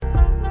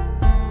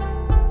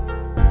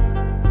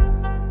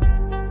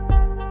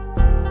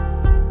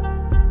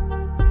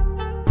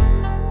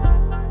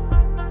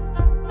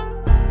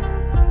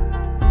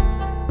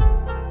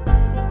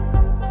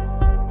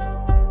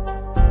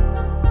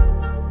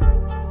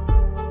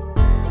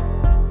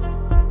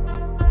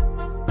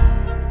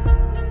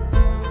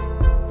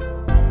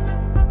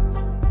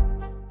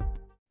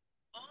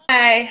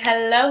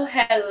hello,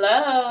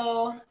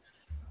 hello.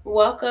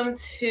 Welcome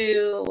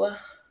to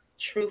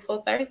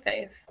Truthful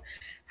Thursdays.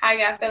 How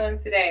y'all feeling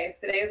today?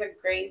 Today is a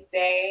great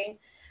day,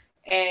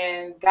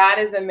 and God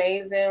is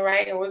amazing,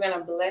 right? And we're going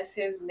to bless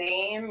his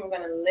name. We're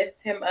going to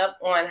lift him up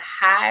on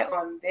high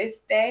on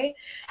this day.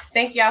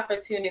 Thank y'all for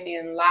tuning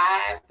in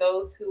live.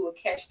 Those who will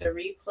catch the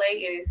replay,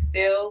 it is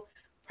still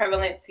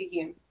prevalent to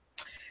you.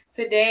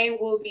 Today,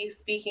 we'll be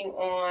speaking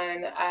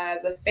on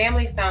the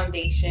family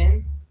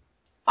foundation,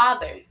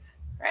 fathers,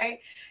 right?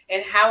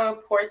 And how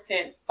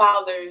important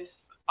fathers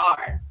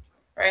are,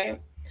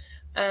 right?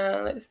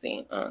 Let's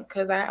see,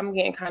 because I'm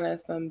getting kind of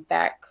some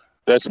back.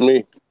 That's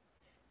me.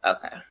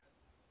 Okay.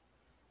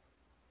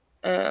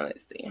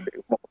 Let's see.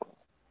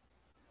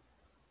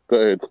 Go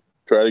ahead.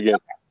 Try it again.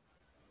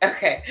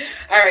 Okay.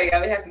 All right,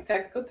 y'all. We have some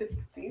technical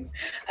difficulties.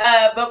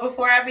 But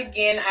before I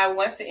begin, I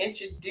want to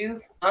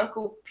introduce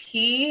Uncle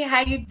P.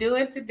 How you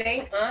doing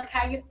today, Unc?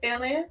 How you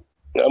feeling?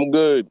 I'm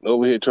good.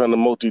 Over here trying to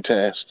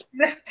multitask.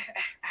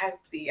 I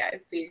see.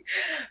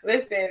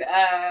 Listen,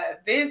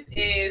 this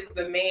is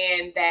the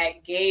man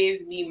that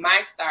gave me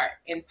my start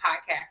in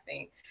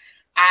podcasting.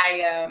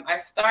 I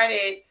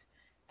started.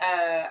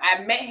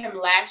 I met him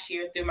last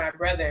year through my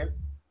brother,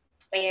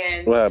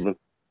 and What happened?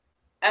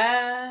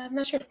 I'm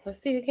not sure.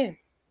 Let's see again.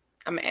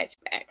 I'm gonna add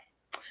you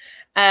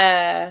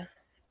back.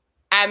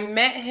 I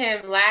met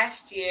him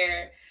last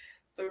year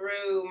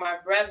through my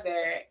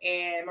brother,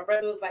 and my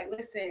brother was like,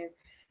 "Listen,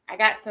 I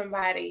got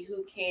somebody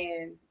who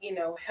can,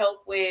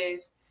 help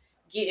with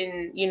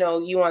getting, you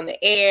on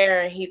the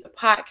air, and he's a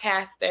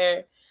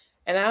podcaster."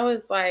 And I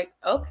was like,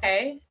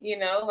 "Okay,"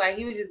 like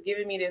he was just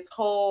giving me this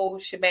whole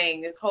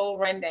shebang, this whole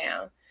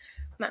rundown.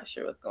 I'm not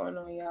sure what's going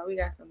on, y'all. We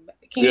got some.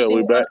 Can you Yeah, see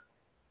we me? back.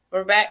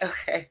 We're back.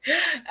 Okay.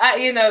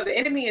 The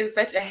enemy is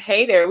such a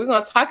hater. We're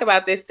gonna talk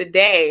about this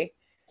today.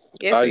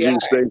 Yes, we are.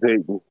 IG stay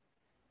hating.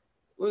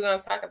 We're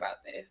gonna talk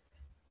about this.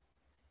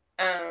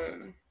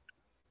 Um.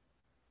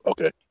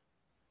 Okay.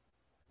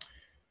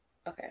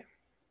 Okay.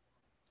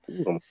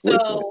 I'm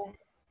listening.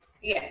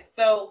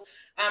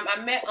 I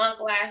met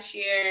Unc last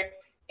year,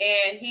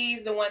 and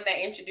he's the one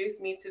that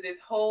introduced me to this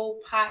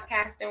whole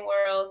podcasting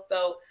world.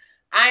 So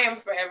I am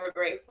forever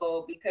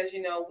grateful because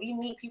we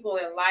meet people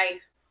in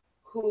life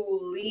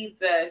who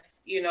leads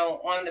us,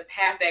 on the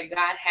path that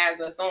God has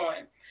us on.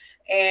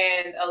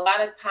 And a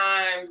lot of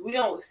times we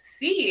don't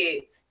see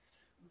it,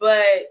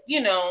 but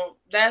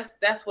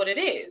that's what it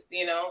is,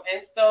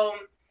 And so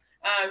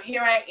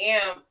here I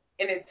am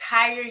an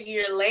entire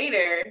year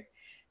later,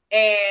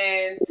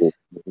 and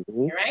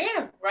Mm-hmm. here I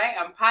am, right?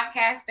 I'm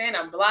podcasting,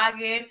 I'm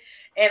blogging,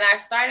 and I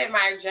started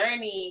my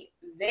journey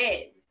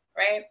then,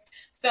 right?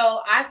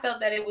 So I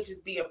felt that it would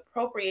just be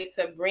appropriate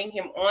to bring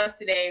him on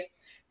today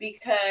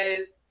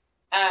because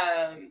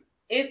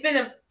it's been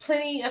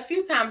a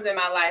few times in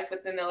my life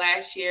within the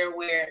last year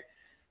where,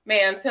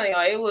 man, I'm telling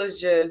y'all, it was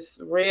just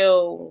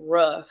real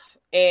rough.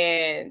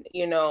 And,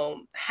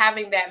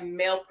 having that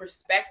male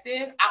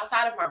perspective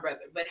outside of my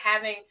brother, but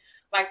having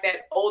like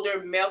that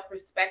older male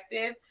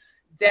perspective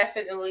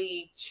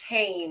definitely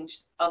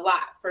changed a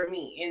lot for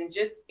me and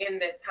just in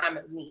that time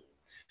of need.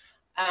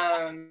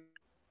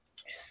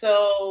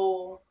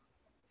 So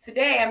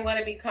today I'm going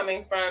to be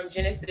coming from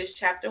Genesis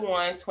chapter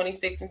 1,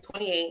 26 and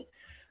 28.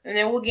 And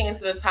then we'll get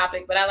into the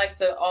topic, but I like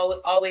to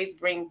always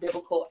bring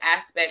biblical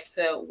aspect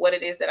to what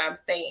it is that I'm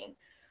saying.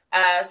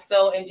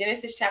 So in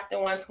Genesis chapter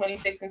 1,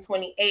 26 and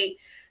 28,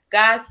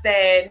 God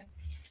said,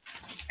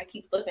 I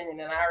keep flipping and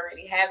I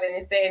already have it.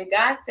 And saying,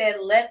 God said,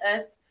 let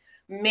us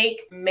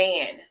make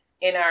man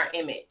in our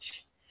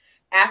image,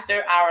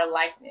 after our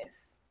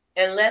likeness,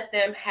 and let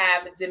them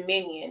have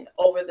dominion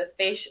over the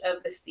fish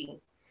of the sea,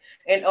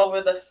 and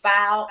over the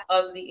fowl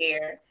of the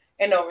air,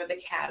 and over the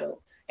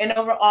cattle, and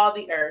over all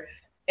the earth,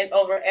 and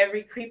over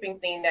every creeping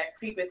thing that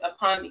creepeth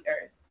upon the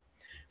earth.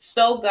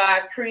 So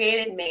God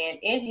created man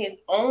in his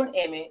own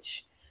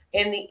image.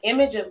 In the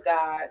image of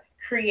God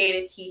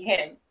created he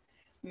him.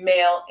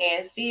 Male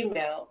and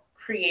female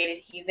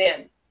created he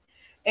them.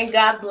 And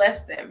God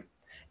blessed them.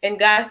 And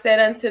God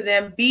said unto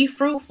them, be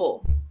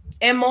fruitful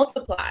and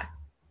multiply,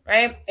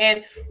 right?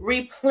 And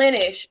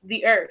replenish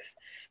the earth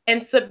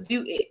and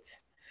subdue it,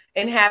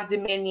 and have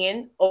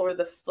dominion over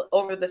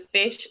the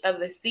fish of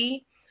the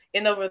sea,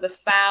 and over the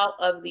fowl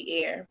of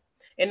the air,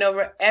 and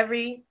over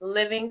every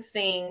living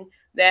thing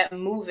that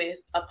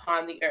moveth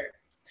upon the earth.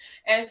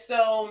 And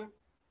so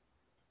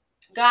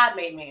God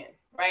made man,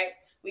 right?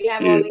 We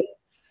have all Yeah.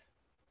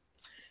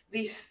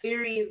 these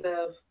theories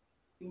of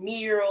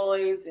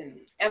meteoroids and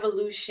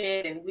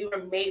evolution, and we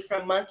were made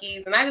from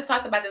monkeys. And I just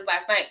talked about this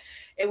last night.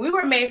 If we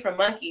were made from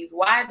monkeys,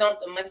 why don't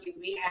the monkeys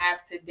we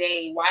have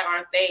today,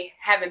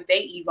 haven't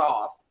they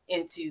evolved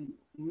into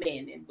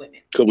men and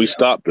women? Because we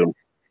stopped them.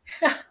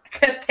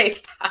 Because they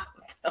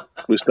stopped.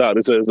 We stopped.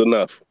 It says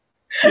enough.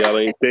 Y'all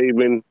ain't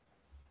shaving.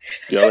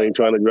 Y'all ain't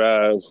trying to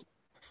drive.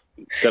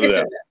 Cut it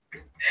out.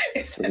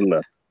 It's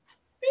enough.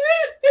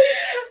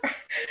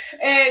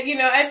 And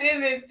at the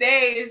end of the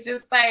day, it's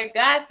just like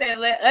God said,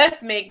 let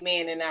us make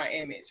man in our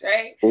image,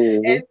 right?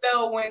 Mm-hmm. And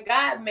so when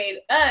God made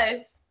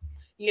us,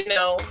 you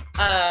know,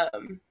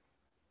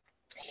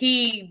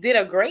 he did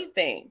a great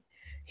thing.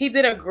 He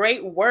did a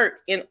great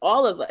work in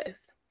all of us.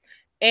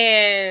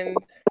 And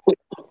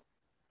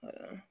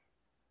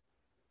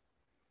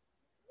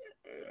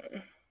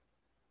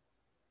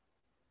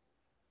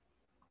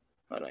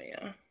hold on,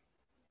 yeah.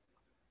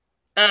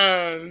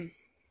 I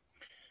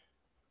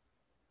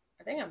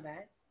think I'm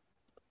back.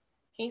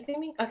 Can you see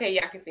me? Okay,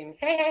 yeah, I can see me.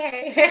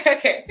 Hey.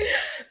 Okay.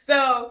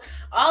 So,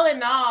 all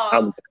in all,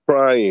 I'm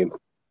trying.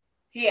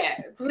 yeah,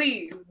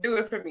 please do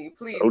it for me.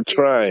 Please, I'm please.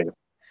 trying.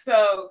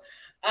 So,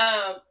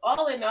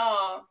 all in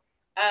all,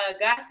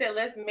 God said,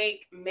 let's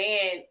make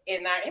man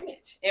in our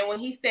image. And when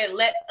he said,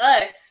 let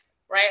us,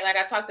 right, like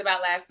I talked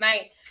about last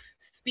night,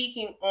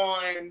 speaking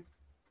on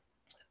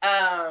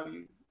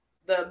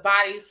the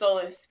body, soul,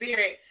 and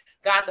spirit,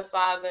 God the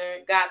Father,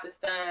 God the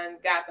Son,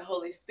 God the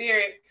Holy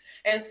Spirit.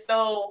 And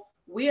so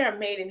we are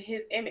made in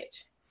his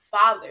image.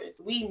 Fathers,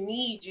 we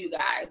need you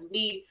guys.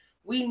 We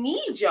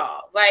need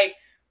y'all. Like,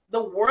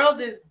 the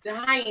world is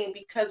dying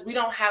because we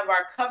don't have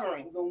our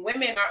covering. The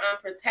women are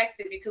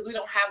unprotected because we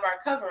don't have our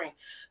covering.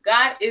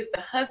 God is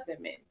the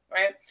husbandman,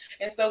 right?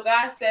 And so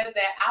God says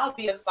that I'll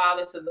be a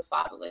father to the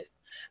fatherless.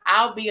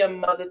 I'll be a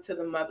mother to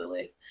the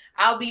motherless.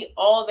 I'll be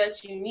all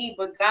that you need.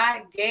 But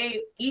God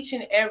gave each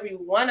and every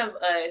one of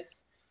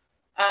us,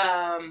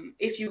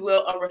 if you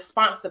will, a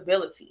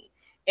responsibility.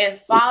 And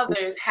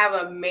fathers have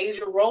a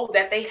major role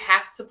that they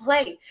have to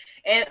play.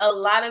 And a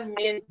lot of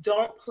men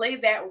don't play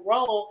that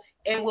role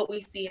in what we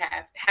see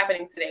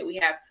happening today. We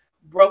have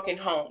broken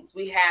homes.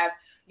 We have,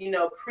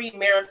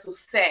 premarital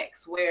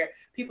sex where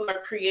people are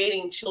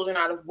creating children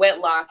out of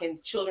wedlock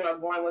and children are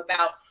going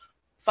without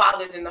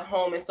fathers in the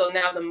home. And so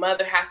now the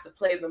mother has to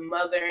play the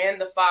mother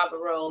and the father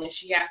role, and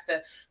she has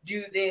to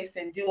do this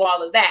and do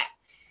all of that.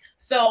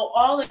 So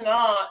all in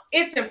all,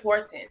 it's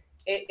important.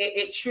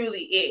 It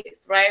truly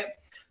is, right?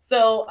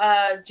 So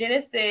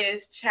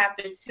Genesis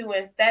chapter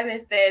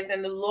 2:7 says,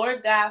 and the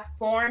Lord God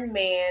formed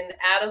man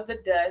out of the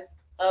dust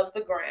of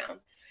the ground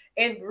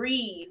and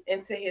breathed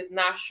into his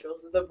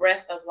nostrils the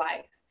breath of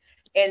life,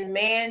 and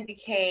man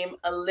became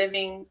a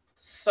living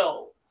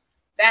soul.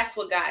 That's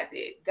what God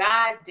did.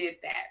 God did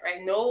that,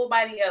 right?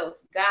 Nobody else.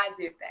 God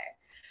did that.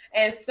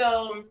 And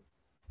so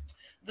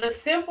the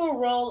simple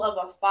role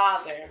of a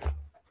father,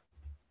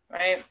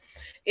 right,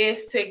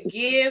 is to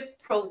give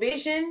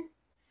provision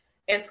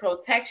and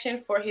protection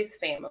for his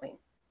family.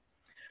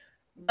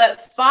 But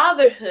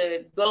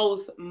fatherhood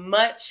goes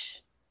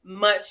much,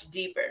 much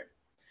deeper,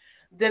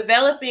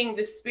 developing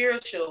the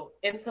spiritual,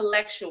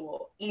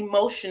 intellectual,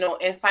 emotional,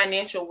 and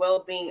financial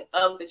well-being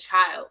of the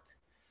child.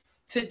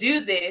 To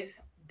do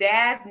this,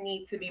 dads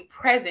need to be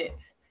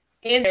present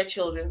in their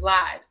children's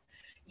lives.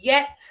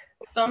 Yet,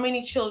 so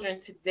many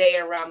children today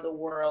around the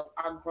world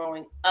are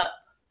growing up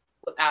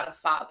without a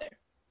father,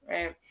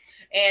 right?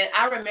 And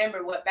I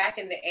remember back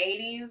in the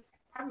 80s,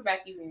 probably back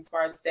even as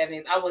far as the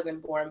 70s, I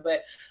wasn't born,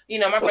 but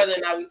my brother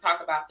and I, we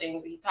talk about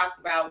things. He talks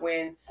about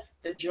when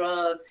the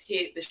drugs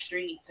hit the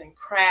streets and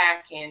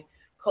crack and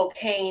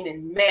cocaine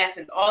and meth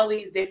and all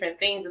these different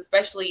things,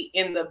 especially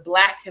in the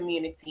Black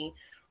community,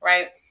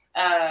 right?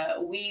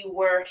 We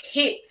were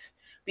hit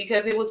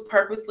because it was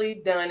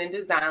purposely done and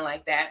designed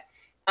like that.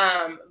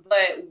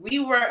 But we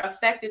were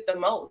affected the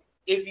most.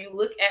 If you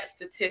look at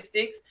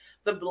statistics,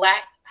 the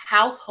Black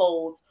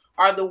households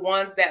are the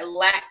ones that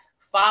lack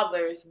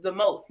fathers the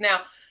most.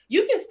 Now,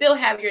 you can still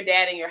have your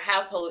dad in your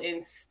household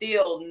and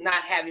still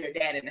not have your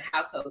dad in the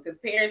household, because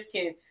parents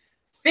can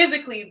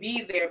physically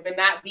be there but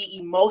not be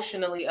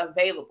emotionally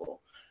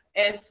available.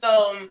 And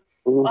so,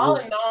 all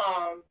in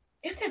all,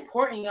 it's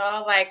important,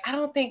 y'all. Like, I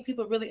don't think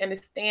people really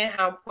understand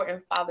how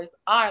important fathers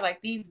are.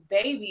 Like, these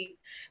babies,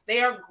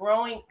 they are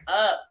growing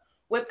up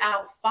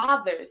without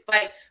fathers.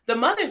 Like, the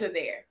mothers are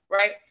there,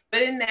 right?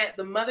 But in that,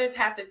 the mothers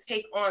have to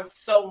take on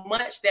so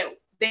much that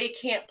they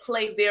can't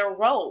play their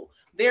role,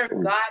 their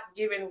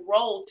God-given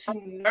role to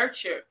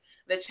nurture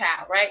the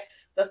child, right?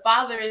 The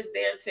father is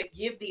there to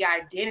give the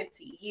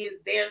identity. He is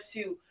there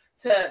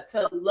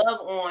to love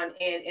on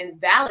and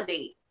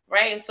validate,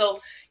 right? And so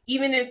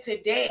even in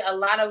today, a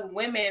lot of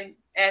women,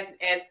 as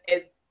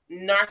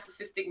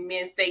narcissistic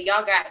men say,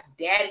 y'all got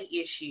daddy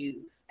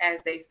issues, as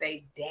they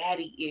say,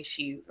 daddy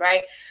issues,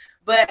 right?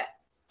 But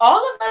all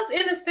of us,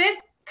 in a sense,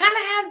 kind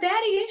of have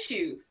daddy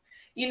issues.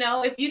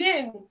 If you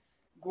didn't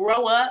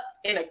grow up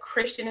in a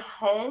Christian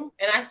home,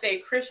 and I say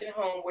Christian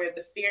home where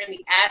the fear and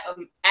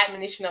the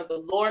admonition of the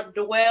Lord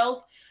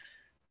dwells,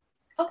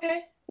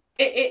 okay,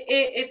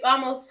 it's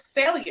almost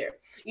failure.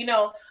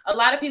 A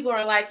lot of people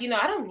are like,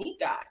 I don't need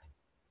God.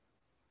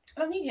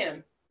 I don't need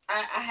him.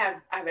 I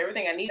have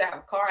everything I need. I have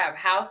a car, I have a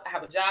house, I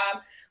have a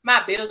job.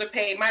 My bills are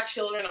paid. My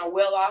children are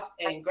well off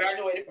and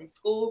graduated from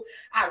school.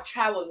 I've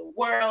traveled the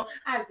world.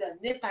 I've done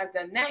this, I've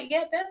done that.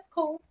 Yeah, that's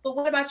cool. But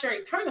what about your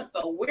eternal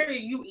soul? Where are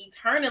you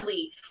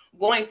eternally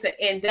going to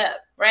end up,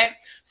 right?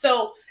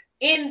 So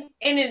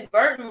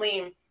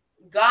inadvertently,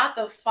 God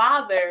the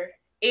Father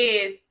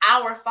is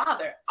our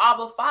Father,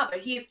 Abba Father.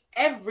 He's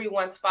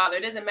everyone's Father.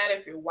 It doesn't matter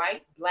if you're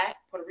white, Black,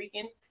 Puerto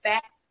Rican,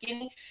 fat,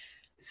 skinny.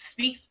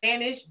 speak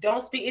Spanish,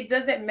 don't speak, it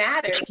doesn't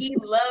matter. He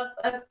loves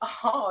us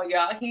all,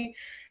 y'all. He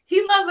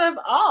loves us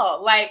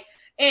all. Like,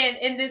 and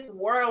in this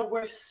world,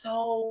 we're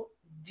so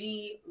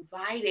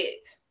divided,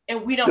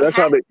 and we don't That's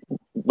have.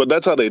 how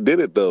that's how they did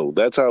it though.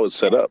 That's how it's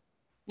set up.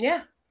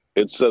 Yeah.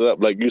 It's set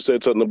up like you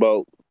said something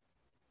about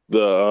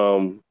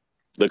the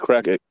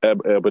crack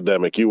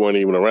epidemic. You weren't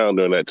even around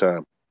during that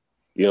time.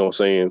 You know what I'm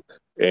saying?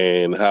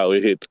 And how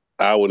it hit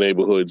our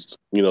neighborhoods,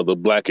 the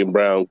black and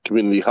brown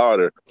community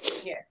harder.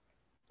 Yeah.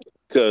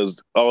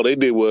 Because all they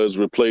did was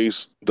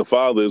replace the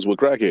fathers with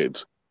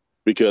crackheads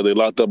because they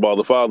locked up all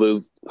the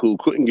fathers who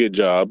couldn't get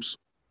jobs,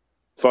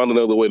 found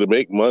another way to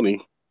make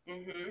money,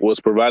 was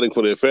providing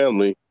for their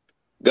family,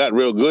 got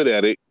real good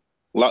at it,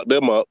 locked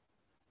them up,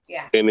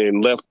 Yeah. and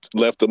then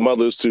left the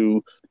mothers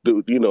to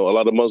do, a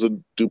lot of mothers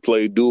to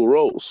play dual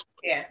roles.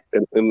 Yeah.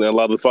 And a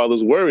lot of the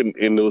fathers were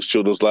in those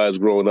children's lives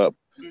growing up.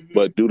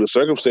 But due to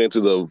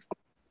circumstances of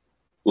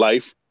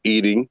life,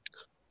 eating,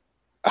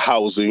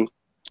 housing,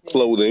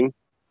 clothing,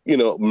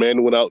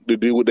 men went out to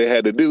do what they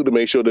had to do to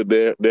make sure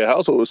that their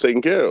household was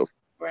taken care of.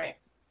 Right.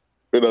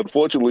 And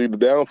unfortunately, the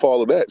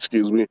downfall of that,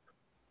 excuse me,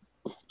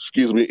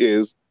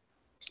 is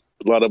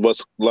a lot of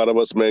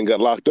us men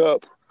got locked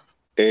up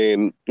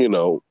and,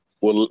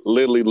 were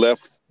literally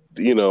left,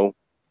 the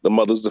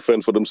mothers to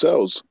fend for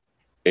themselves.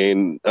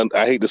 And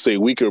I hate to say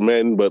weaker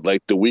men, but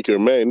like the weaker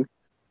men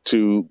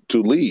to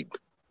lead,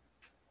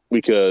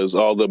 because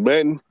all the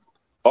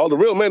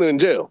real men are in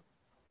jail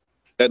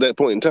at that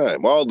point in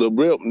time. All the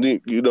real,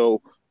 the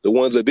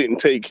ones that didn't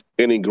take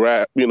any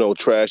trash in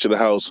the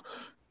house,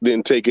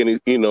 didn't take any,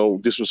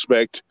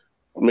 disrespect,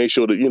 made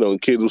sure that,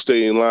 kids would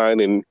stay in line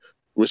and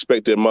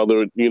respect their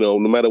mother, no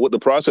matter what the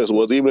process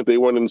was, even if they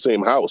weren't in the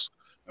same house,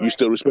 you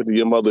still respected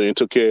your mother and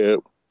took care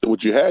of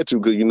what you had to,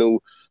 because,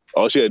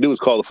 all she had to do was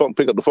call the phone,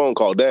 pick up the phone,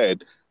 call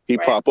dad.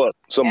 He'd pop up,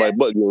 somebody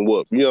butt you and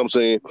whoop. You know what I'm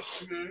saying?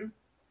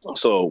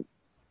 So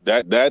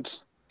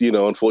that's,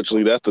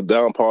 unfortunately, that's the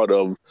down part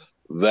of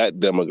that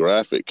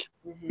demographic,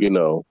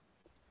 and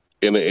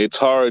it's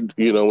hard,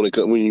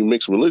 when you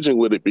mix religion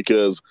with it,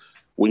 because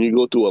when you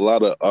go through a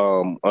lot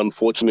of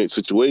unfortunate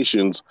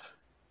situations,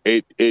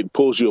 it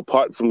pulls you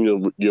apart from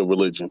your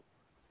religion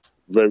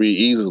very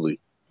easily,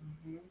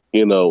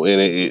 and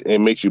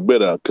it makes you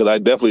bitter. Because I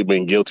definitely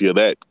been guilty of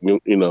that,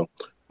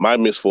 my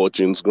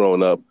misfortunes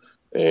growing up,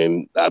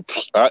 and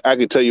I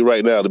can tell you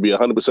right now, to be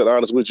 100%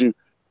 honest with you,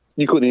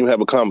 you couldn't even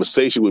have a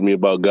conversation with me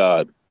about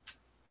God,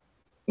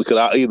 because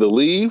I'll either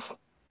leave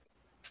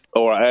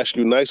or I ask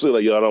you nicely,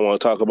 like, yo, I don't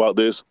want to talk about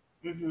this.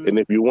 And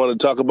if you want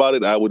to talk about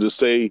it, I would just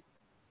say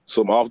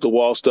some off the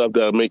wall stuff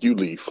that'll make you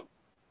leave.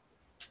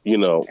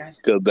 Because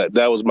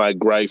that was my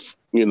gripe,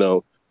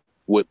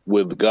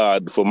 with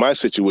God for my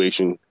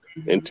situation.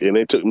 And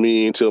it took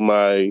me until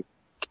my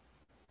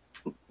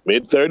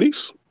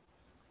mid-30s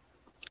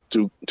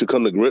to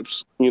come to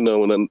grips,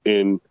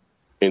 and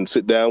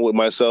sit down with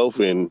myself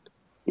and,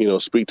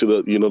 speak to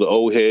the, the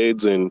old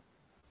heads and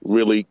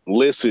really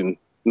listen,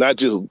 not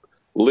just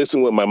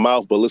listen with my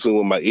mouth, but listen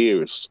with my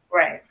ears.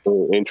 Right.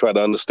 And try to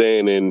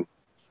understand, and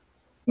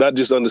not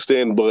just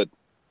understand, but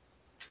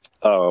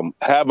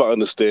have an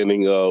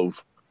understanding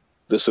of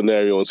the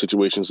scenario and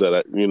situations that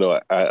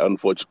I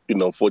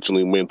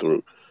unfortunately went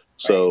through.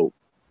 So,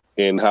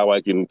 and how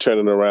I can turn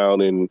it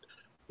around and,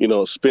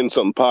 spin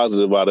something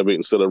positive out of it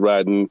instead of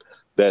riding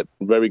that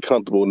very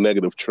comfortable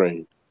negative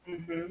train.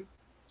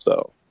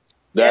 So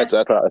that's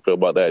how I feel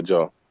about that,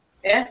 John.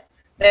 Yeah.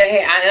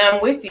 Hey,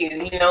 I'm with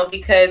you,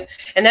 because,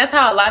 and that's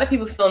how a lot of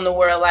people feel in the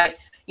world. Like,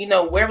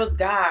 where was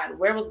God?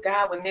 Where was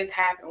God when this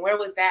happened? Where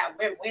was that?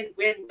 Where,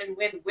 when,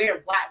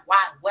 where,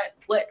 why,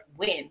 what,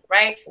 when,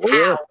 right?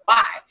 How,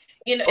 why?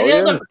 And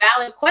those are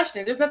valid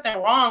questions. There's nothing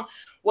wrong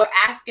with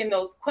asking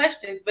those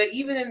questions. But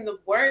even in the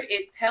word,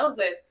 it tells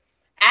us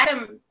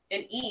Adam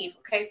and Eve.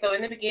 Okay, so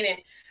in the beginning,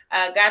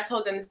 God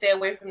told them to stay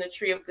away from the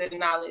tree of good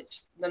and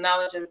knowledge,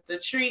 the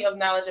tree of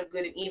knowledge of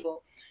good and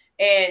evil.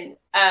 And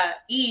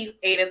Eve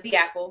ate of the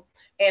apple,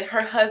 and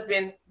her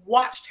husband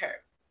watched her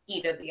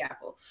eat of the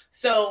apple.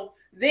 So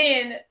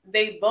then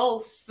they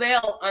both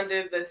fell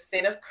under the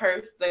sin of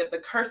curse,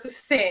 the curse of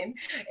sin.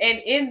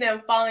 And in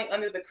them falling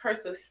under the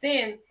curse of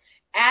sin,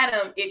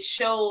 Adam, it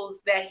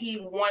shows that he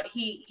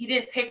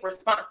didn't take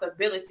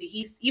responsibility.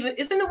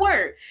 It's in the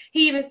word.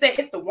 He even said,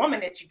 it's the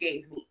woman that you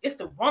gave me. It's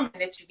the woman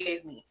that you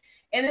gave me.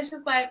 And it's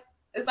just like,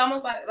 it's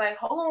almost like,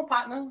 hold on,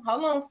 partner.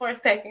 Hold on for a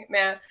second.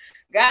 Now,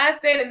 God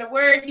said in the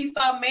word, he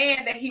saw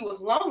man that he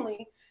was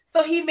lonely.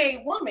 So he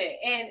made woman.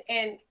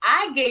 And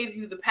I gave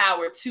you the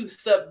power to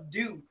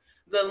subdue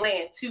the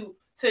land, to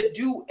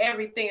do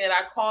everything that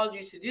I called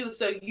you to do.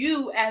 So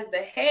you, as the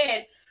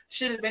head,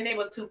 should have been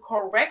able to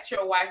correct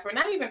your wife, or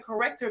not even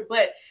correct her,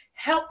 but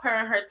help her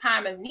in her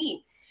time of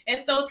need.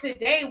 And so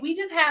today we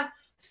just have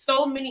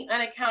so many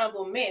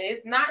unaccountable men.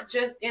 It's not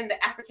just in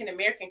the African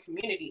American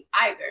community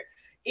either.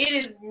 It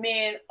is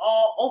men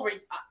all over,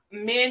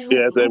 men who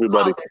blue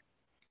collar,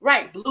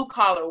 right? Blue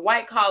collar,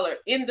 white collar,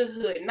 in the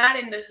hood, not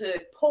in the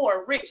hood,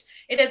 poor, rich.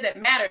 It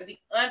doesn't matter.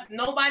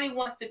 Nobody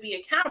wants to be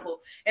accountable,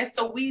 and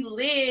so we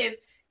live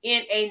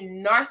in a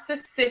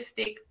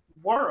narcissistic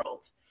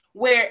world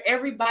where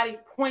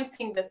everybody's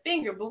pointing the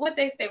finger. But what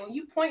they say, when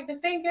you point the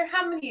finger,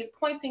 how many is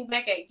pointing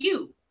back at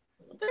you?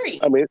 3.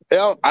 I mean,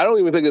 I don't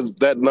even think it's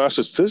that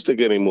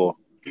narcissistic anymore.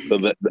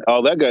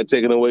 All that got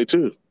taken away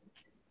too.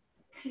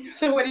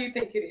 So what do you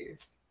think it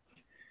is?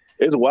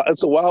 It's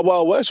a wild,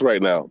 wild west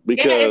right now Yeah,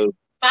 because it's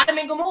Sodom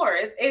and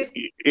Gomorrah.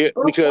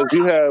 because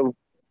you have,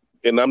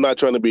 and I'm not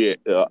trying to be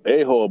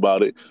a hole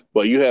about it,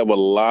 but you have a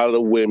lot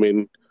of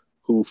women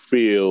who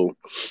feel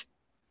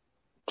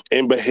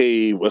and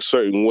behave a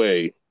certain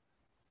way,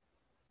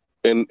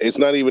 and it's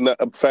not even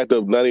a fact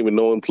of not even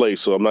knowing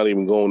place. So I'm not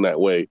even going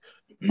that way,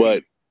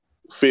 but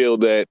feel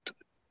that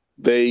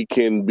they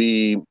can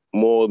be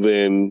more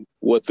than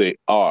what they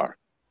are.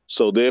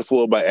 So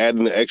therefore, by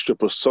adding an extra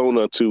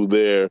persona to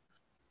their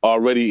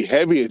already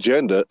heavy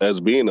agenda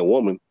as being a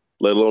woman,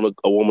 let alone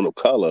a woman of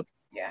color,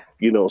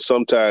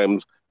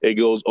 sometimes it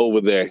goes over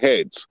their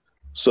heads.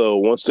 So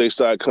once they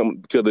start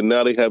coming, because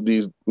now they have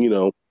these,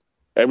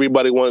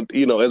 everybody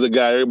as a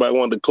guy, everybody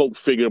wanted the Coke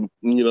figure,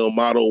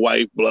 model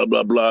wife, blah,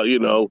 blah, blah,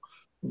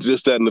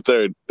 just that and the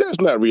third. That's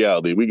not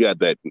reality. We got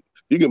that.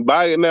 You can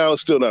buy it now.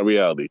 It's still not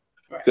reality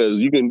because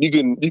you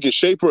can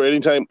shape her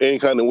anytime, any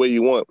kind of way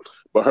you want,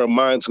 but her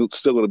mind's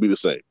still going to be the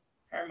same.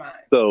 Her mind.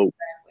 So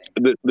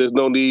there's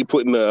no need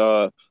putting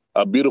a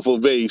beautiful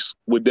vase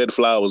with dead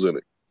flowers in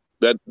it.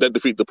 That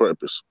defeats the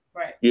purpose.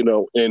 Right.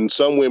 And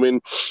some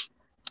women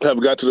have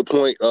got to the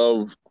point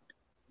of,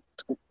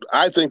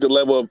 I think the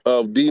level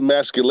of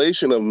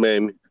demasculation of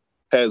men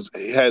has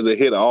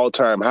hit an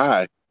all-time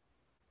high.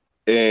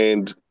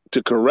 And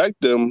to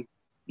correct them,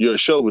 you're a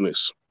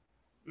chauvinist.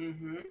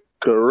 Mm-hmm.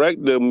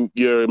 Correct them,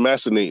 you're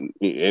emasculating,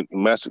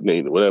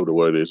 whatever the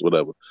word is,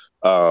 whatever.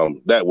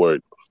 That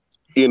word.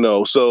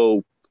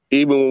 So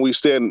even when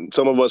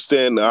some of us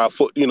stand our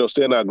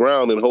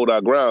ground and hold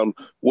our ground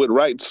with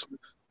rights,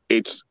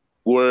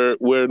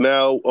 we're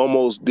now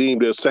almost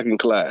deemed as second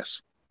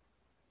class.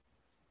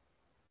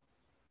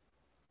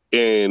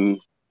 And,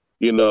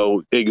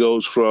 it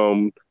goes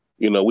from,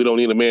 we don't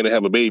need a man to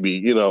have a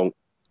baby,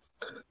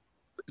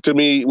 to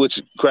me,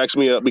 which cracks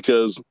me up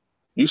because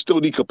you still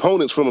need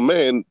components from a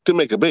man to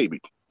make a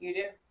baby. You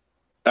do.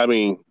 I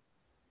mean,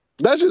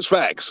 that's just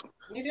facts.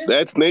 You do.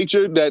 That's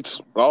nature. That's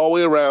all the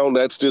way around.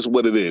 That's just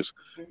what it is.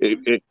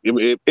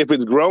 Mm-hmm. If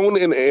it's grown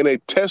in a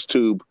test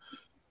tube,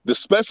 the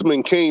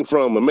specimen came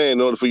from a man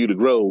in order for you to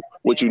grow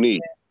what you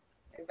need.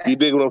 Exactly. You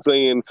dig what I'm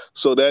saying?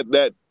 So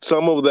that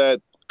some of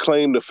that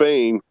claim to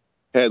fame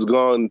has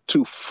gone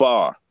too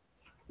far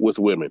with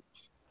women.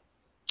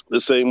 The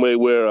same way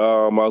where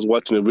I was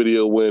watching a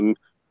video when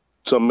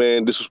some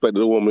man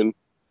disrespected a woman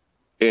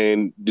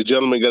and the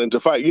gentleman got into a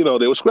fight.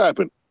 They were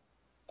scrapping.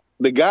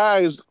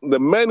 The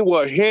men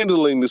were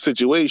handling the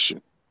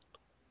situation.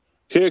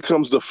 Here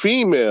comes the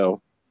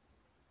female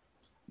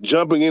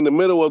jumping in the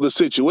middle of the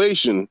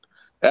situation.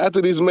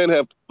 After these men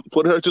have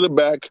put her to the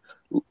back,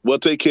 we'll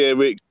take care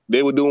of it.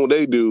 They were doing what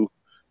they do.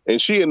 And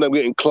she ended up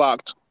getting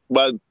clocked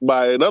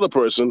by another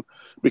person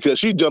because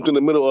she jumped in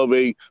the middle of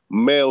a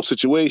male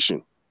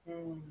situation.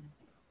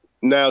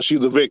 Now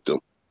she's a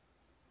victim.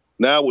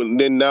 Now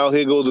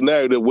here goes the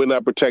narrative. We're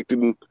not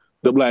protecting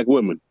the black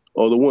women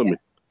or the women.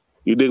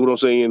 You dig what I'm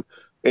saying?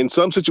 In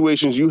some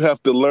situations, you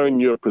have to learn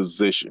your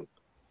position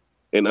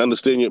and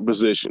understand your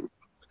position.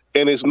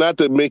 And it's not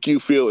to make you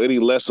feel any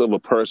less of a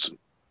person,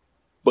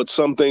 but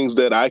some things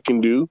that I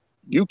can do,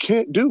 you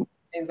can't do.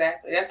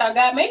 Exactly. That's how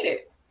God made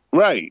it.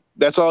 Right.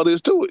 That's all there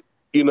is to it.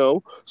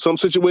 Some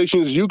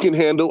situations you can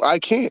handle, I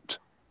can't.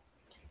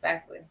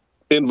 Exactly.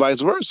 And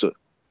vice versa.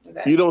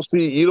 Exactly.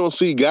 You don't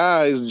see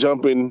guys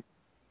jumping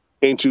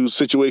into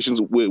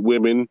situations with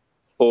women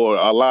or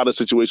a lot of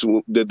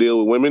situations that deal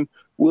with women.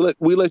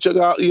 We let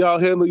y'all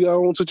handle your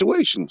own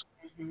situations.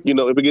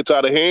 Mm-hmm. If it gets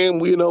out of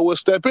hand, we'll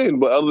step in.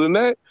 But other than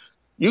that,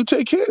 you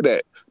take care of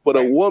that. But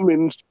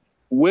right.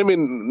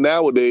 Women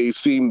nowadays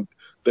seem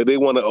that they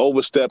want to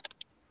overstep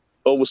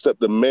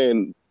the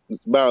man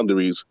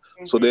boundaries.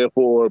 Mm-hmm. So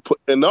therefore,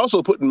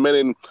 also putting men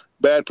in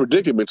bad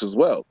predicaments as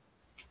well,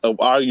 of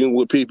arguing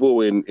with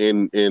people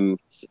and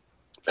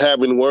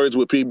having words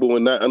with people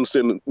and not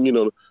understanding,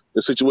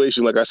 the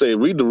situation. Like I say,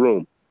 read the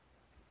room.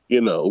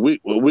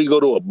 We go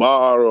to a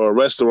bar or a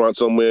restaurant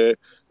somewhere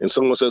and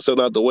someone says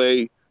something out the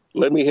way,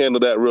 let me handle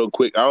that real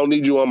quick. I don't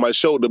need you on my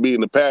shoulder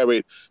being the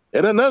parrot.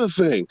 And another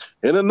thing.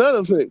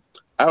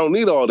 I don't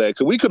need all that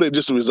because we could have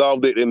just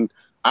resolved it in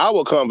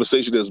our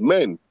conversation as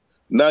men.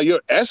 Now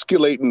you're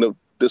escalating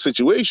the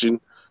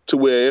situation to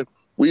where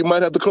we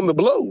might have to come to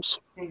blows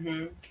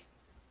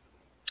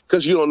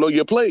because you don't know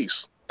your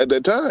place at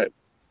that time.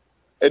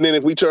 And then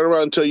if we turn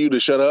around and tell you to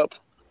shut up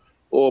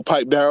or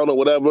pipe down or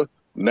whatever,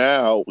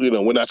 now,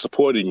 we're not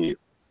supporting you.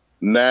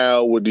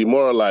 Now we're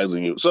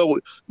demoralizing you. So,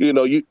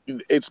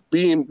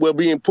 we're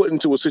being put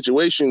into a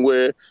situation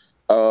where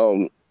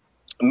no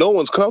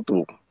one's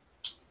comfortable.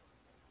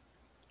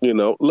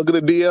 Look at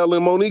the DL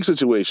and Monique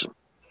situation.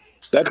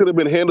 That could have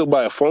been handled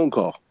by a phone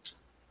call.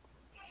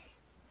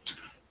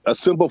 A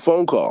simple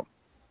phone call.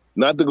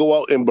 Not to go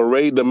out and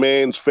berate the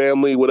man's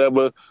family,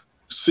 whatever.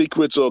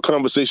 secrets or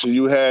conversations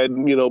you had,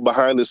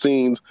 behind the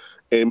scenes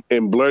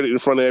and blurt it in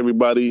front of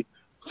everybody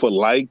for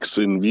likes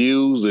and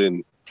views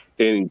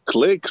and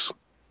clicks.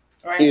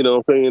 Right.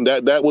 What I'm saying?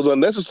 That was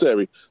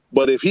unnecessary.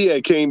 But if he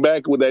had came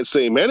back with that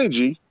same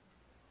energy,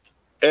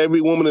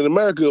 every woman in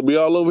America will be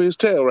all over his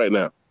tail right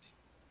now.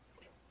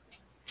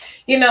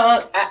 And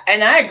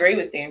I agree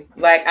with you.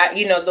 Like,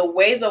 the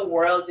way the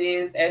world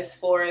is, as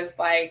far as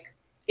like,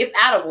 it's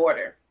out of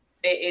order.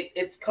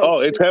 It's Oh,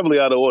 it's heavily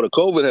out of order.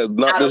 COVID has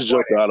knocked this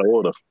junk out of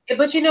order.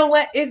 But you know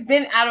what? It's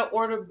been out of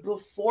order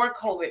before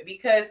COVID,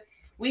 because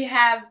we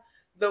have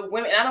the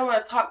women. I don't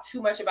want to talk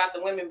too much about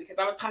the women because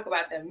I'm going to talk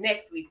about them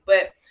next week.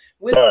 But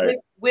with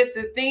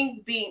the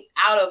things being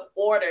out of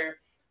order,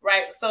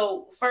 right?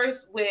 So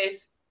first,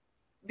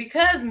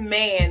 because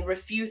man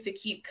refused to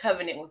keep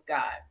covenant with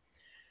God,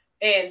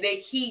 and they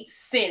keep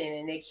sinning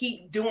and they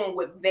keep doing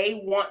what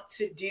they want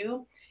to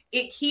do,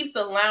 it keeps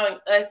allowing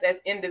us as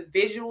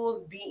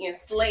individuals be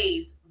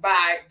enslaved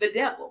by the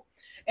devil.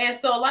 And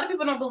so a lot of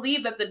people don't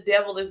believe that the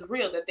devil is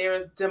real, that there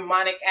is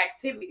demonic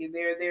activity,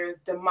 there's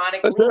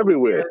demonic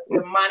everywhere.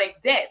 There's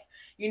demonic deaths.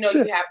 You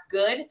have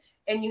good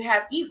and you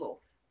have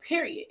evil,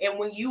 period. And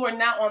when you are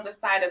not on the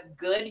side of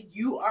good,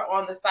 you are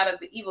on the side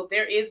of the evil.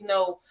 There is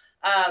no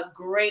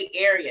gray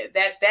area.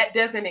 That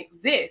doesn't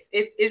exist.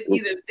 It's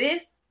either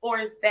this or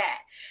is that.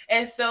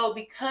 And so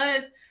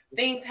because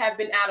things have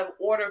been out of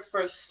order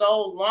for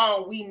so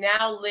long, we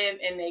now live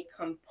in a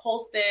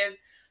compulsive,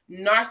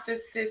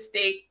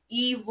 narcissistic,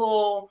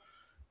 evil,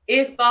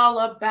 it's all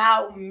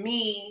about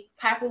me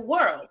type of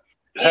world.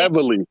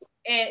 Heavily.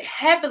 And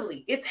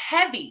heavily. It's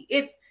heavy.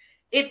 It's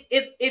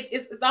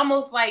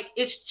almost like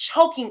it's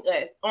choking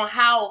us on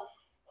how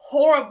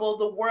horrible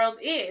the world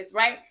is,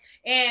 right?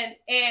 And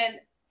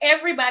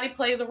everybody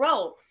plays a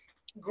role.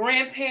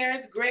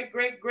 Grandparents, great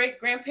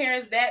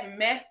grandparents, that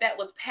mess that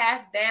was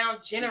passed down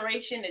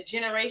generation to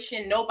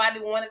generation. Nobody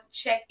wanted to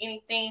check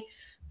anything.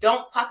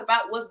 Don't talk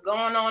about what's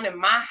going on in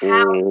my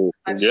house.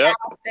 A child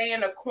stay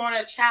in a corner,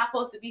 a child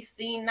supposed to be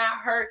seen, not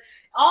heard.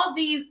 All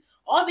these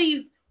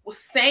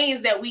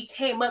sayings that we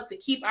came up to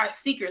keep our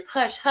secrets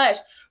hush hush,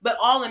 but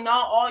all in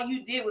all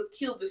you did was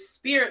kill the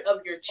spirit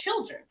of your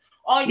children.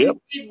 All you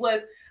did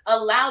was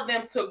allow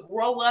them to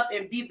grow up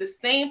and be the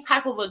same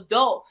type of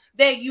adult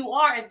that you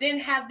are, and then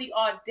have the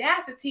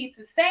audacity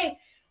to say,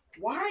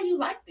 why are you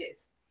like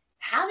this?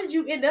 How did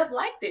you end up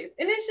like this?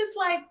 And it's just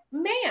like,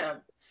 ma'am,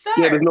 sir.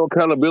 Yeah, there's no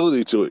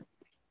accountability to it.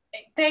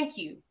 Thank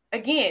you.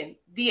 Again,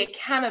 the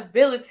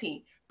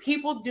accountability.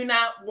 People do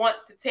not want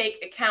to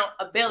take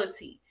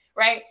accountability,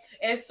 right?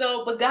 And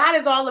so, but God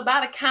is all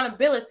about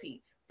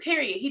accountability.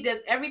 Period. He does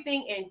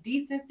everything in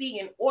decency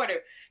and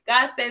order.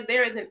 God says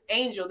there is an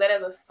angel that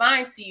is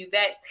assigned to you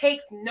that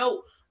takes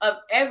note of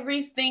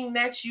everything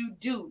that you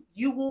do.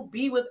 You will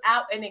be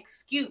without an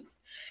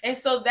excuse. And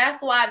so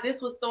that's why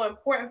this was so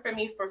important for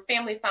me for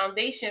Family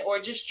Foundation, or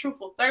just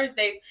Truthful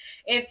Thursdays,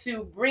 and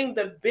to bring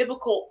the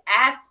biblical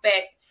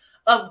aspect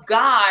of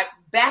God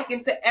back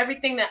into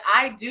everything that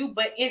I do,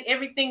 but in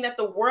everything that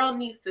the world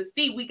needs to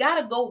see. We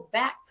got to go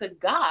back to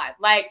God.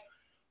 Like,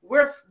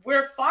 we're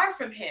far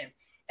from him.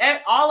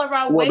 All of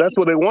our ways. That's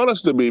what they want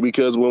us to be,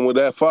 because when we're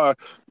that far,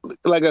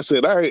 like I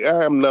said,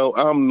 I'm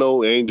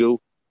no angel.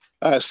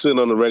 I sin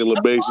on a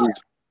regular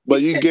basis,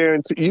 but you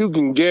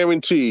can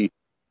guarantee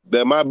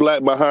that my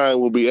black behind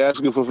will be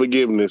asking for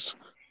forgiveness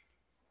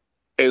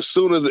as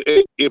soon as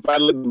if I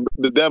let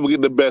the devil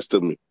get the best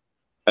of me.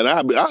 And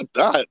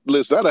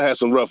listen, I'd have had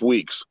some rough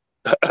weeks.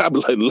 I'd be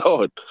like,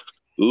 Lord,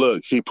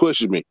 look, he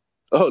pushing me.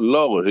 Oh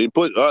Lord, he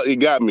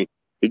got me.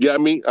 He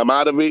got me. I'm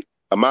out of it.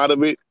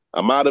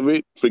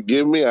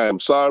 Forgive me. I am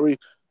sorry.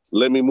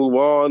 Let me move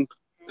on.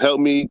 Help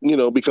me,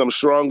 become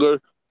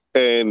stronger.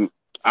 And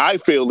I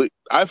feel it.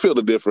 I feel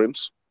the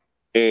difference.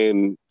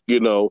 And,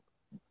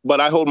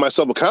 but I hold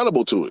myself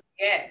accountable to it.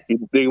 Yes. You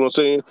know what I'm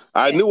saying?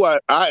 I knew I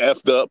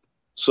effed up.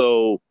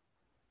 So,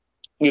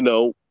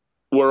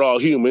 we're all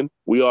human.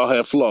 We all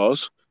have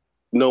flaws.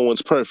 No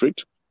one's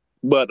perfect.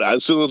 But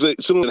as soon as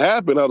it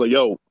happened, I was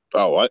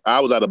like, I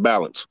was out of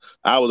balance.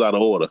 I was out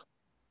of order.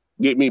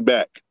 Get me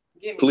back.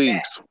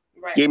 Please.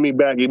 Right. Give me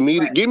back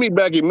immediately. Right. Give me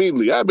back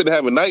immediately. I've been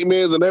having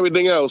nightmares and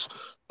everything else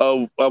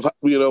of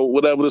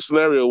whatever the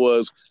scenario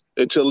was,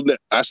 until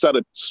I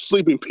started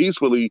sleeping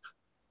peacefully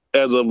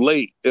as of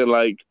late, and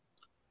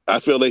I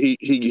feel that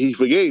he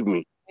forgave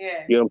me.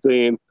 Yeah. You know what I'm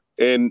saying?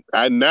 And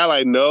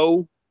I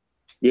know,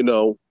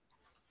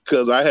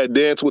 because I had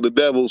danced with the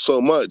devil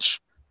so much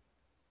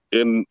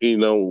in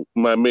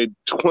my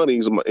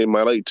mid-20s, in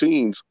my late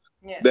teens,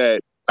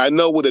 that I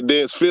know what the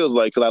dance feels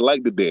like, because I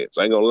like the dance.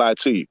 I ain't gonna lie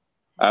to you.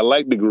 I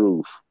like the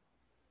groove,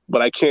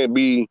 but I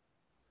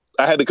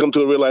had to come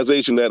to a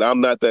realization that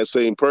I'm not that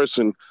same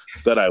person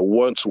that I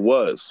once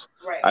was.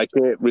 Right. I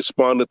can't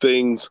respond to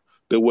things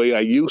the way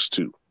I used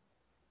to.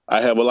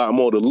 I have a lot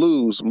more to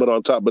lose, but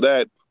on top of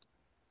that,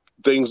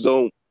 things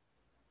don't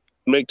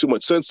make too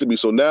much sense to me.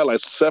 So now I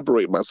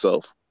separate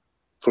myself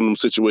from them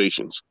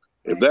situations.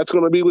 Right. If that's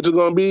going to be what it's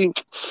going to be,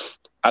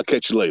 I'll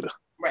catch you later.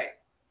 Right.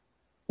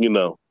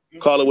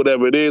 Call it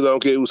whatever it is. I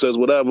don't care who says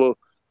whatever.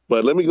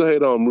 But let me go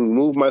ahead and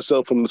remove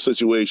myself from the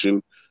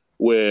situation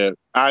where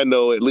I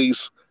know at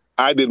least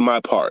I did my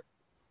part,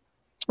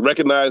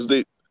 recognized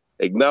it,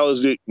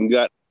 acknowledged it, and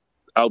got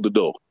out the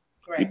door.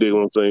 You Right. dig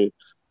what I'm saying?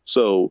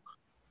 So,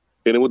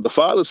 and then with the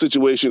father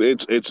situation,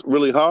 it's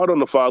really hard on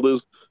the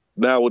fathers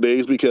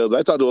nowadays because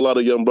I talk to a lot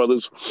of young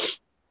brothers,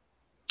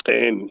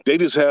 and they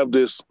just have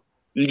this.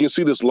 You can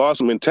see this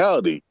lost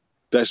mentality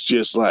that's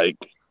just like,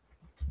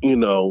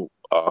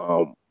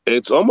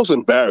 it's almost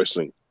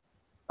embarrassing.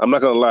 I'm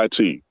not gonna lie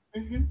to you.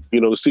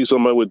 Mm-hmm. To see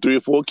somebody with 3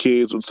 or 4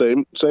 kids with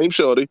same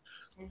shorty,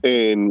 Mm-hmm.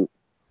 and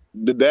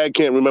the dad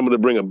can't remember to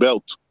bring a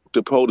belt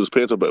to hold his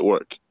pants up at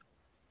work.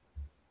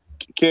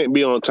 Can't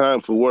be on time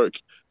for work,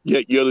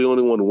 yet you're the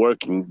only one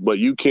working, but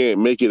you can't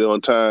make it on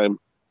time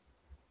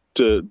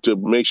to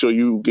make sure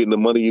you getting the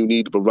money you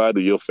need to provide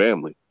to your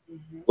family.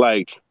 Mm-hmm.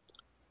 Like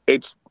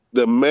it's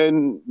the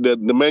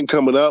men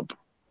coming up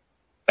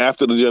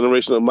after the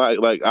generation of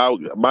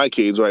my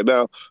kids right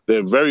now.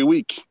 They're very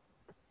weak.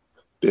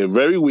 They're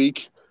very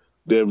weak.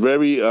 They're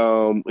very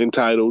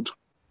entitled,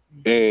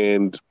 Mm-hmm.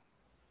 and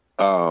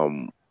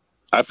um,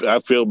 I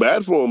feel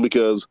bad for them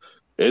because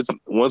it's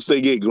once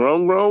they get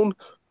grown,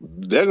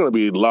 they're gonna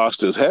be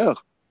lost as hell.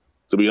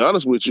 To be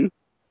honest with you,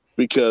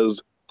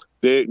 because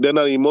they're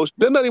not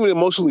even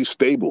emotionally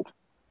stable.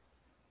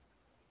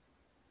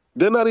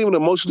 They're not even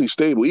emotionally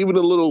stable. Even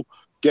the little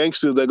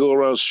gangsters that go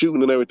around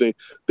shooting and everything,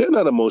 they're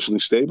not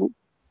emotionally stable.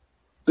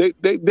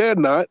 They're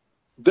not.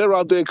 They're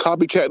out there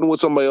copycatting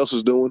what somebody else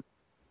is doing.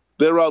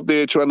 They're out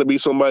there trying to be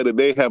somebody that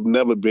they have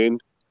never been.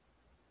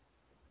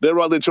 They're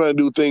out there trying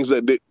to do things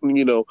that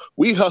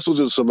we hustle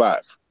to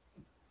survive.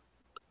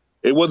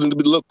 It wasn't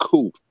to look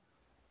cool.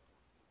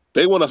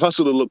 They want to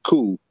hustle to look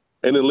cool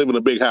and then live in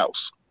a big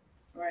house.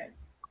 Right.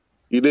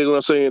 You dig what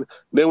I'm saying?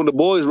 Then when the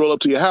boys roll up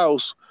to your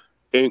house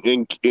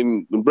and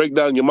break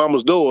down your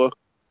mama's door,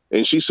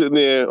 and she's sitting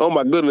there, oh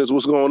my goodness,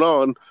 what's going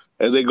on?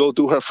 As they go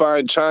through her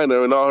fine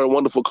china and all her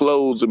wonderful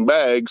clothes and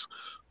bags,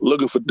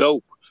 looking for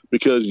dope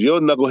because your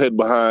knucklehead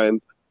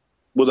behind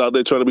was out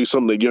there trying to be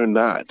something that you're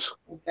not.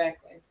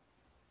 Exactly.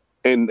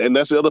 And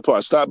that's the other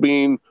part. Stop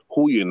being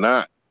who you're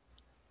not.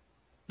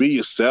 Be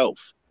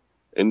yourself.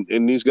 And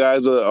these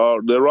guys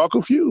they're all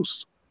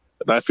confused,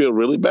 and I feel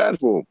really bad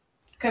for them.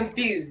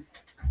 Confused.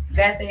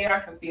 That they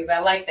are confused. I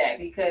like that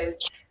because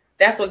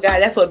that's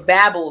what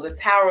Babel, the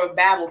Tower of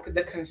Babel,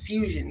 the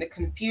confusion,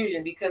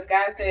 because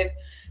God says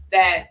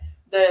that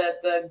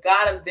the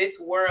God of this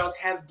world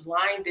has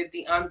blinded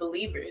the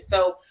unbelievers.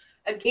 So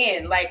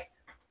again, like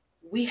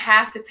we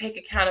have to take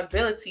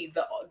accountability.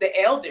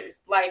 The elders,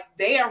 like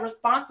they are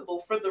responsible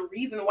for the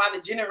reason why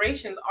the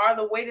generations are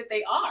the way that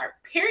they are.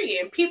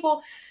 Period. And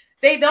people,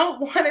 they don't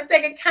want to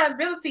take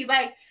accountability.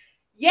 Like,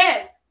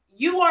 yes,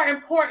 you are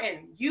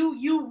important.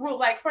 You rule.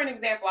 Like for an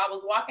example, I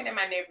was walking in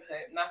my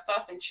neighborhood and I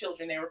saw some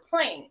children. They were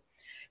playing,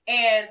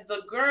 and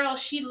the girl,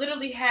 she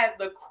literally had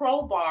the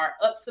crowbar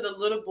up to the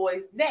little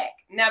boy's neck.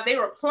 Now they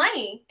were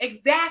playing,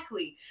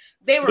 exactly.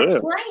 They were Yeah.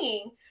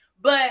 playing,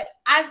 but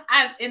I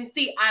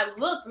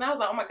looked and I was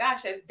like, oh my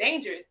gosh, that's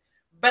dangerous.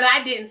 But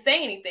I didn't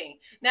say anything.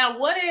 Now,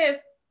 what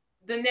if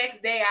the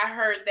next day I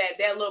heard that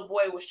that little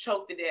boy was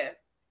choked to death?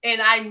 And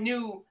I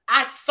knew,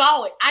 I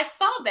saw it. I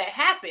saw that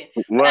happen,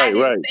 but I Right,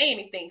 didn't right. say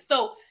anything.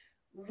 So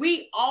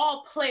we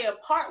all play a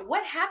part.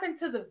 What happened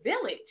to the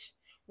village?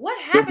 What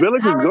The happened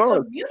village to is our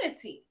gone.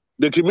 community?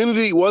 The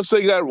community once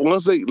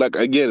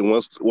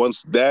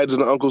dads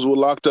and uncles were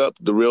locked up,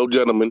 the real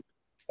gentlemen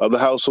of the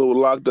household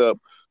were locked up,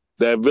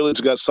 that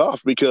village got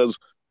soft because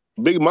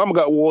Big Mama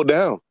got wore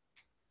down.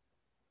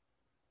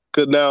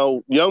 Because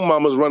now young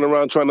mama's running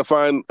around trying to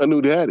find a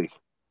new daddy,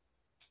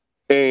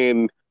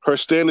 and her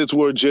standards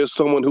were just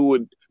someone who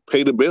would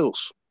pay the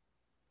bills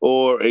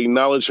or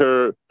acknowledge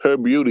her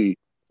beauty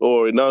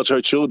or acknowledge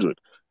her children,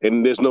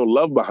 and there's no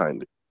love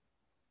behind it.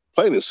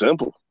 Plain and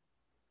simple.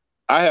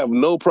 I have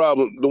no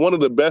problem. One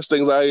of the best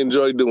things I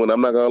enjoy doing,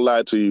 I'm not gonna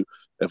lie to you,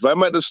 if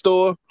I'm at the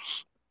store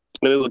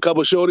and there's a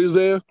couple shorties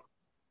there,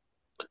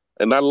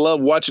 and I love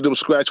watching them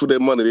scratch for their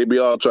money. They be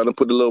all trying to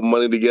put a little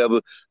money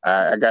together.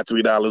 I got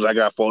 $3, I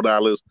got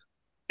 $4,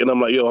 and I'm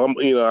like, yo,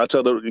 I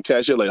tell the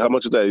cashier like, how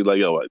much is that? He's like,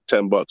 yo, like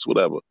 $10,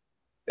 whatever.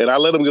 And I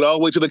let them get all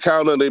the way to the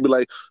counter, and they be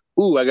like,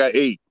 ooh, I got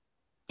 8.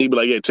 He'd be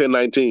like, yeah, 10,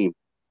 19.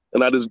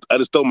 And I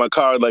just throw my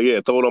card like,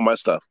 yeah, throw it on my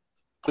stuff.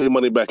 Put your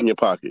money back in your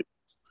pocket.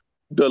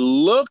 The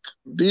look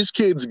these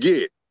kids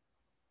get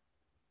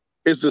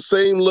is the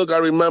same look I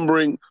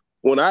remembering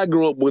when I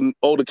grew up when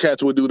older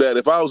cats would do that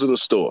if I was in the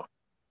store.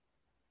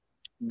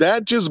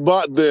 That just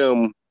bought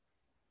them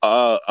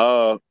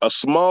a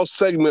small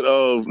segment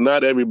of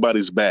not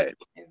everybody's bad.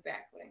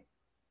 Exactly.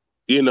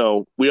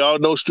 We all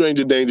know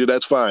stranger danger,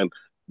 that's fine.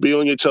 Be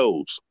on your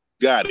toes.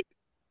 Got it.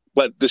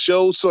 But to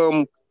show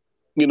some,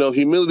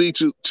 humility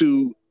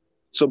to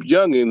some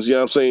youngins, you know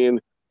what I'm saying?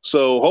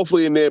 So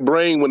hopefully in their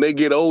brain, when they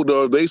get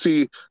older, if they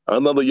see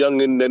another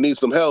youngin that needs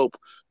some help,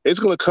 it's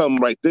going to come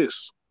like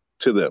this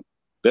to them.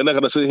 They're not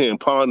going to sit here and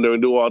ponder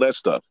and do all that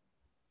stuff.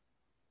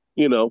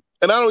 And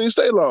I don't even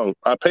stay long.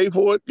 I pay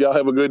for it. Y'all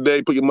have a good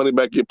day. Put your money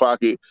back in your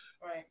pocket.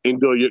 Right.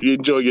 Enjoy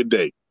your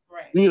day.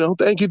 Right.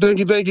 Thank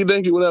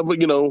you, whatever,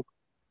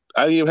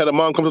 I didn't even have a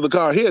mom come to the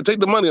car. Here, take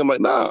the money. I'm like,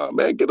 nah,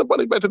 man, get the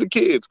money back to the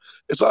kids.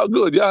 It's all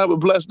good. Y'all have a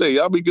blessed day.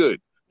 Y'all be good.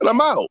 And I'm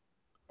Yeah. out.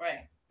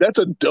 Right. That's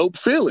a dope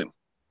feeling,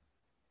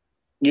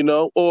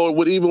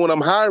 Or even when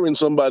I'm hiring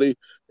somebody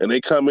and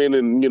they come in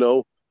and,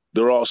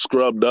 they're all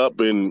scrubbed up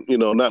and,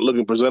 not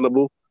looking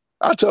presentable.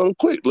 I tell them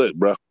quick, look,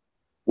 bro,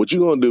 what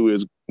you're going to do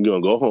is you're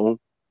going to go home,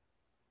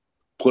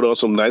 put on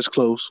some nice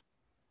clothes,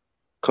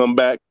 come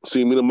back,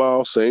 see me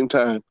tomorrow, same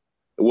time,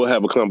 and we'll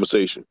have a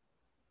conversation.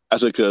 I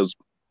said, because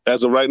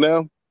as of right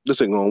now,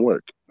 this ain't going to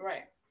work.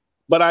 Right.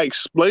 But I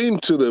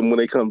explained to them when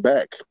they come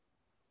back,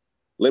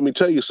 let me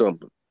tell you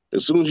something.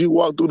 As soon as you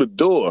walk through the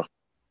door,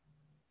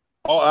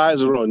 all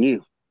eyes are on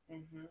you.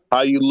 Mm-hmm.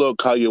 How you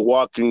look, how you're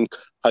walking,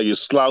 how you're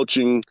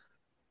slouching,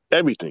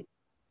 everything.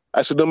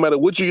 I said, no matter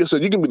what I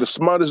said, you can be the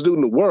smartest dude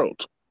in the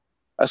world.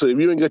 I said, if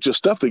you ain't got your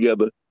stuff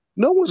together,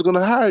 no one's going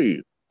to hire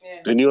you.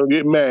 Yeah. Then you're going to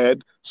get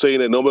mad saying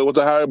that nobody wants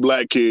to hire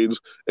black kids,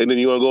 and then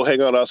you're going to go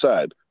hang out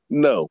outside.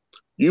 No.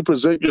 You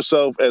present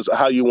yourself as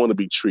how you want to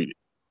be treated.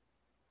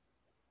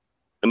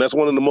 And that's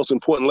one of the most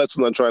important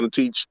lessons I'm trying to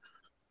teach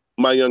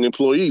my young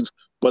employees.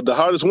 But the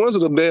hardest ones are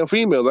them damn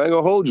females. I ain't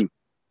going to hold you.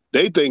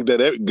 They think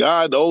that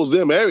God owes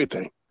them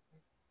everything.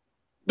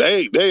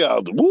 They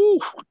are, woo,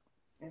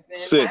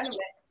 sis.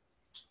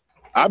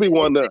 I be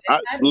wanting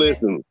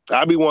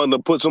to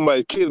put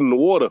somebody's kid in the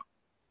water.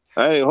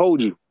 I ain't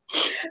hold you.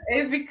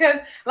 It's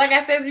because, like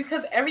I said, it's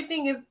because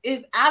everything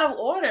is out of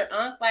order,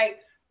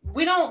 Like,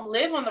 we don't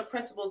live on the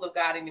principles of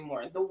God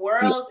anymore. The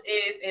world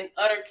is in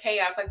utter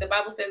chaos. Like the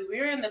Bible says,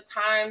 we're in the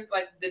times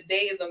like the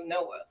days of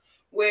Noah,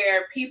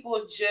 where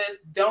people just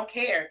don't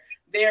care.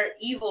 They're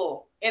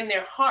evil in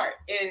their heart,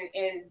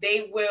 and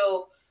they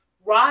will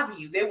rob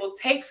you. They will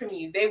take from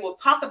you. They will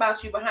talk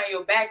about you behind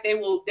your back. They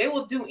will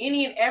do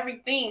any and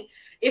everything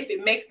if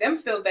it makes them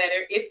feel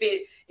better, if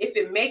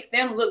it makes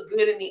them look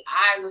good in the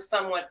eyes of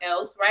someone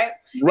else, right?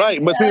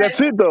 Right, but see,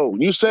 that's it though.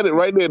 You said it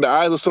right there, the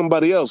eyes of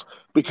somebody else,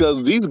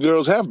 because these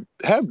girls have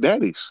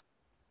daddies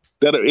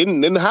that are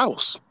in the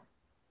house.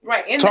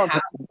 Right, in the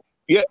house.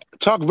 Yeah,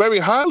 talk very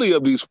highly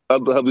of these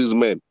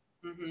men.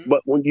 Mm-hmm.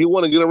 But when you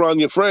want to get around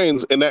your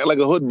friends and act like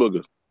a hood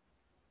booger,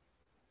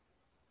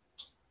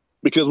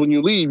 because when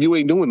you leave, you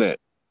ain't doing that.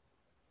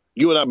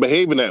 You're not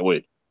behaving that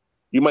way.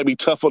 You might be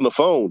tough on the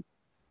phone.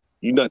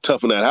 You're not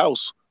tough in that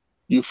house.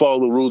 You follow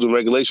the rules and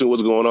regulations,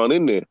 what's going on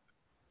in there.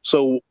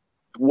 So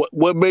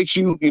what makes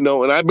you,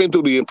 and I've been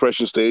through the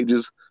impression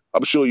stages.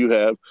 I'm sure you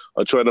have,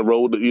 trying to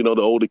roll, the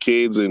older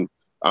kids, and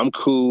I'm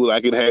cool. I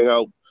can hang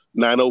out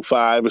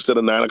 9:05 instead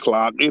of 9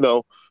 o'clock,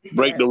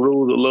 break the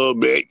rules a little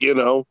bit,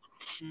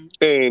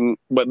 Mm-hmm.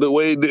 But the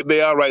way that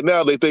they are right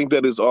now, they think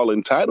that it's all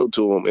entitled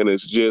to them, and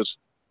it's just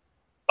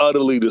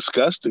utterly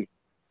disgusting.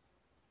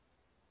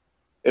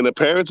 And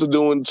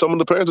some of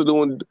the parents are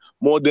doing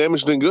more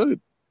damage than good,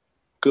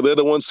 because they're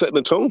the ones setting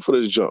the tone for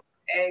this junk.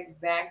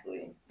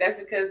 Exactly. That's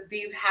because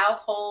these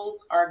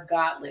households are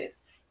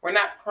godless. We're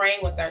not praying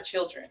with our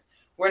children.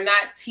 We're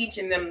not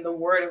teaching them the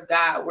word of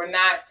God. We're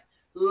not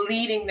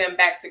leading them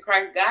back to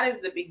Christ. God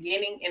is the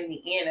beginning and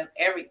the end of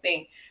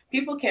everything.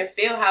 People can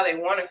feel how they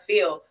want to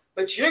feel,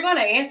 but you're going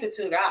to answer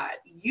to God.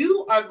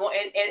 You are going,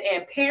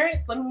 and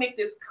parents, let me make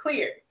this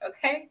clear,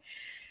 okay?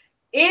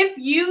 If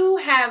you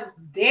have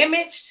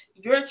damaged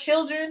your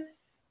children,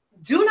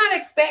 do not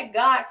expect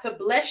God to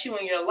bless you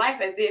in your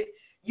life as if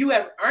you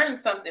have earned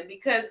something,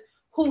 because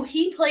who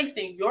he placed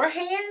in your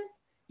hands,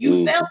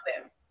 you failed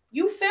them.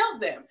 You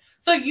failed them.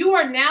 So you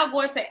are now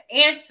going to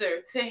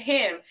answer to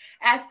him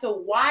as to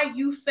why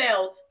you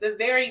failed the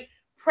very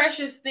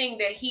precious thing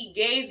that he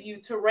gave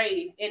you to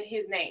raise in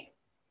his name.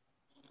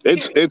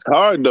 It's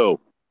hard though,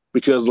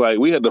 because like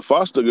we had the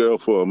foster girl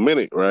for a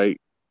minute, right?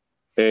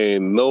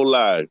 And no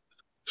lie,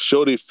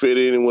 Shorty fit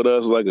in with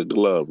us like a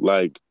glove.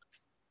 Like,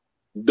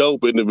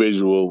 dope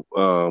individual.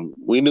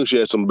 We knew she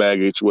had some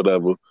baggage,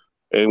 whatever.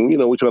 And,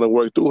 we're trying to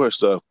work through her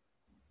stuff.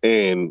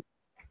 And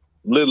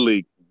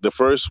literally the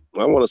first,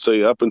 I want to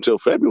say up until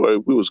February,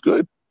 we was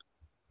good.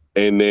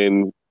 And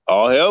then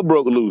all hell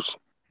broke loose.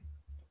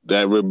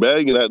 That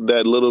rebellion,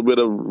 that little bit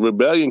of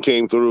rebellion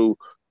came through.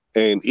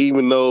 And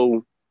even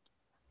though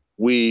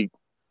we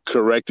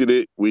corrected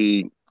it,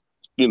 we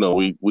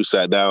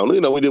sat down,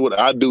 we did what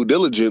our due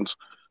diligence.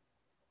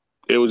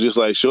 It was just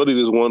like Shorty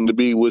just wanted to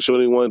be what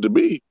Shorty wanted to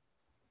be.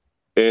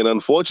 And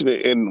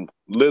unfortunately, and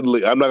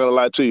literally, I'm not going to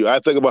lie to you, I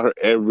think about her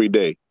every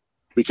day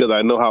because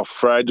I know how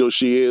fragile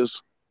she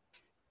is.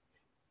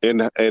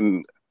 And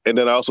then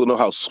I also know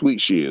how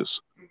sweet she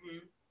is.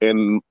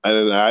 Mm-hmm.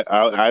 And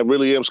I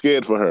really am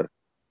scared for her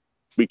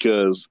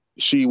because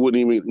she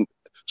wouldn't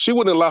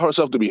allow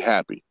herself to be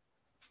happy.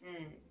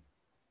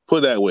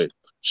 Put it that way.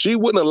 She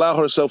wouldn't allow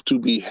herself to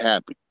be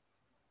happy.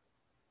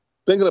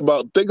 Think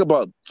about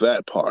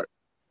that part.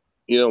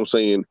 You know what I'm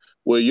saying?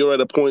 Where you're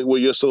at a point where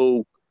you're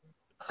so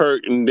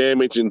hurt and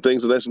damage and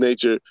things of that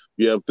nature,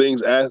 you have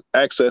things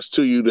access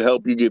to you to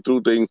help you get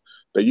through things,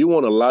 that you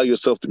won't allow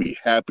yourself to be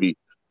happy,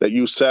 that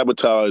you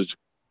sabotage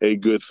a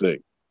good thing.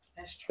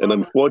 That's true. And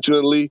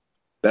unfortunately,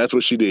 that's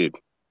what she did.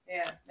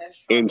 Yeah, that's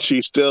And trauma.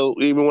 she still,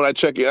 even when I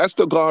check it, I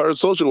still call her a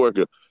social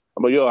worker.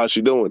 I'm like, yo, how's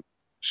she doing?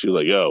 She's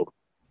like, yo,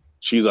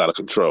 she's out of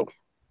control.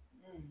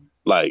 Mm,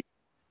 Like,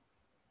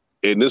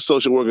 and this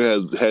social worker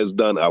has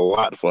done a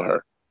lot for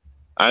her.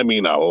 I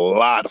mean, a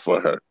lot for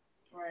her.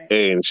 right.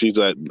 And she's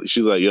like,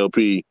 yo,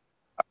 P,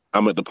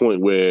 I'm at the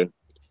point where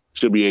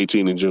she'll be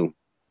 18 in June.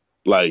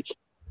 Like,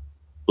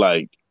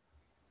 like,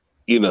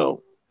 you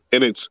know,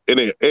 and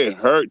it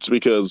hurts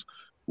because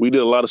we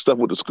did a lot of stuff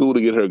with the school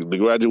to get her to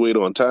graduate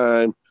on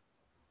time,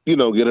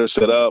 get her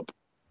set up,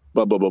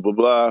 blah, blah, blah, blah,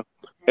 blah.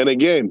 And Right.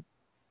 again,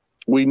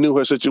 we knew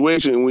her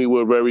situation and we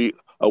were very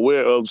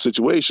aware of the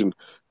situation,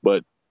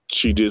 but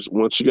she just,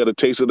 once she got a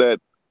taste of that,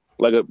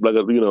 like a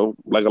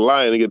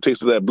lion, and get a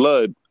taste of that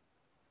blood,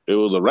 it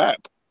was a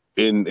wrap.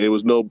 And there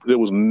was no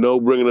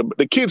bringing her.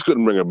 The kids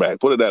couldn't bring her back.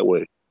 Put it that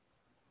way.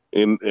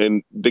 And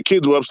the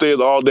kids were upstairs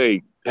all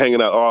day,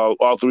 hanging out,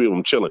 all three of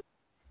them chilling,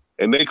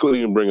 and they couldn't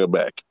even bring her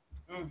back.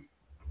 Mm,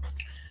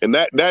 And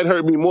that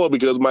hurt me more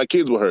because my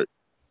kids were hurt.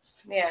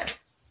 yeah.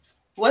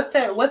 What's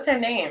her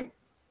name?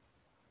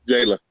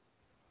 Jayla.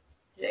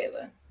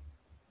 Jayla.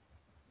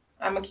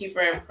 I'm gonna keep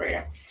her in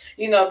prayer.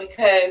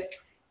 Because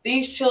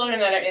these children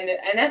that are in it,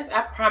 and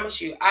I promise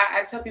you,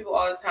 I tell people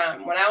all the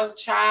time. When I was a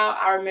child,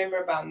 I remember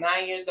about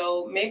 9 years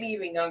old, maybe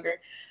even younger,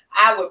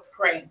 I would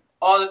pray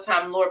all the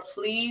time, Lord,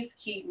 please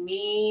keep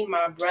me,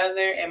 my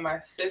brother, and my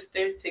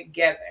sister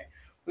together.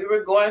 We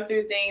were going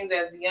through things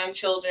as young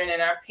children,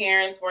 and our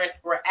parents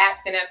were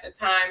absent at the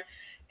time.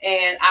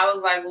 And I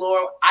was like,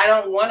 Lord, I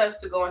don't want us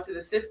to go into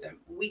the system.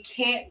 We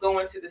can't go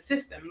into the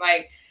system.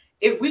 Like,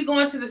 if we go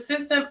into the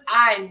system,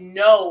 I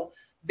know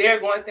they're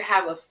going to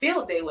have a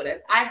field day with us.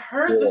 I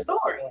heard the Yeah.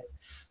 stories.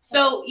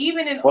 So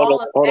even in Hold on,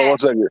 all of hold on that, 1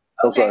 second.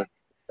 I'm okay, sorry.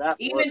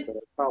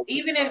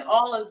 even in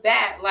all of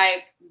that,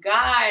 like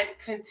God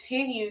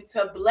continued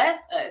to bless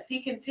us.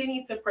 He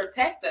continued to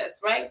protect us,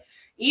 right?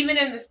 Even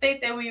in the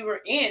state that we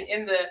were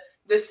in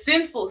the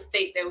sinful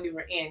state that we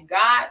were in,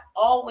 God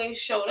always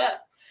showed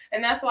up.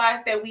 And that's why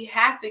I said we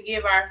have to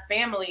give our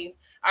families,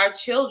 our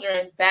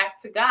children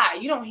back to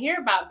God. You don't hear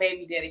about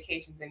baby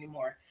dedications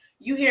anymore.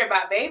 You hear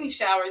about baby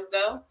showers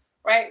though,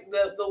 right?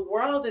 The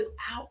world is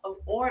out of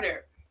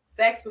order.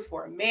 Sex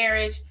before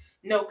marriage,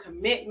 no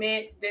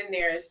commitment. Then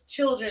there's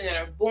children that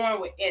are born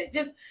with and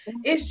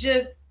it's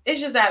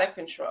just out of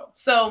control.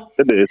 So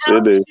It is. how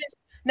It is. should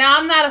now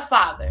I'm not a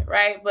father,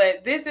 right?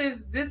 But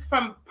this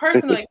from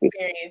personal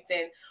experience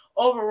and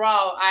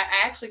overall, I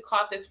actually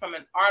caught this from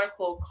an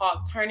article called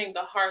 "Turning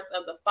the Hearts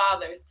of the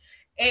Fathers,"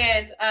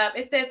 and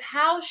it says,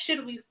 "How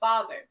should we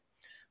father?"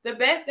 The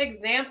best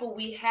example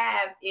we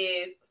have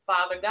is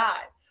Father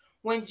God.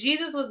 When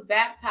Jesus was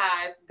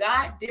baptized,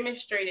 God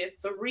demonstrated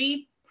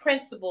three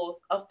principles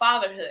of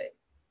fatherhood.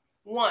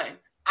 One,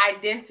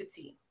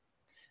 identity.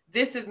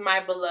 This is my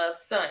beloved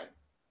son.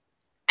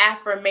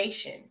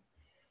 Affirmation.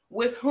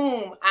 With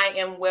whom I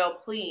am well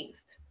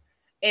pleased.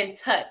 And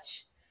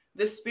touch.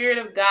 The Spirit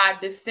of God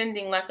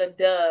descending like a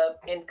dove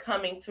and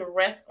coming to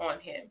rest on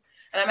him.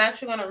 And I'm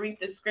actually going to read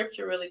the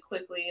scripture really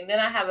quickly. And then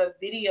I have a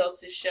video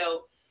to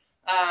show.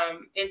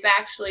 It's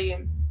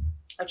actually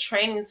a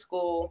training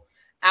school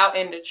out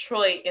in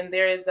Detroit. And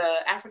there is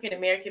a African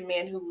American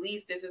man who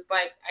leads this. It's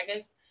like, I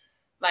guess,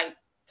 like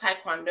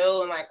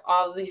taekwondo and like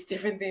all of these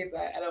different things.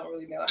 I don't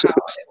really know how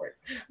it works.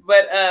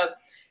 But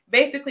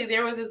basically,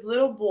 there was this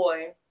little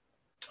boy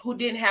who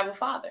didn't have a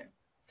father.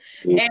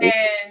 Mhm.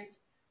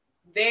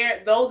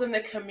 And those in the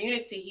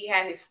community, he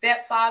had his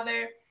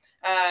stepfather,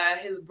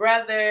 his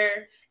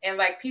brother, and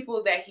like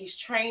people that he's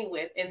trained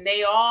with, and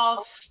they all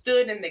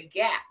stood in the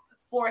gap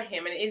for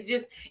him. And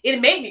it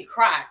made me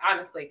cry,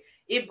 honestly.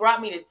 It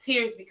brought me to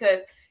tears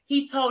because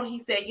he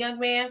said, young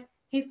man,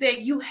 he said,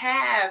 you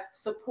have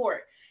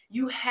support,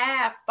 you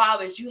have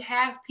fathers, you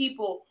have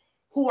people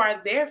who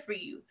are there for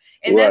you.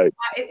 And that's Right.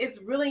 why it's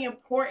really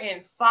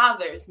important,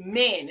 fathers,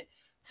 men,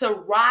 to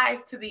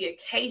rise to the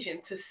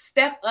occasion, to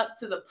step up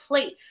to the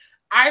plate.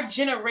 Our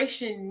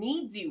generation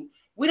needs you.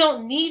 We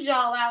don't need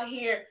y'all out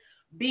here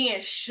being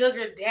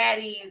sugar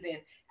daddies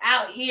and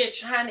out here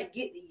trying to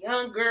get the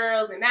young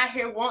girls and out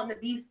here wanting to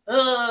be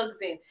thugs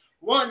and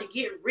wanting to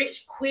get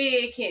rich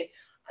quick. And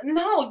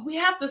no, we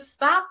have to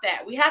stop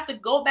that. We have to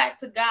go back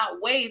to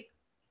God's ways.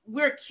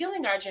 We're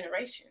killing our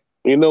generation.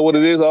 You know what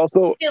it is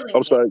also? Killing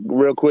I'm it. sorry,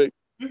 real quick.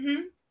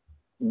 Mm-hmm.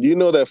 You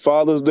know that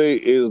Father's Day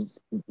is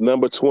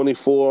number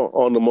 24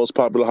 on the most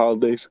popular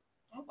holidays?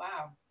 Oh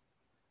wow.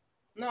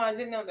 No, I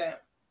didn't know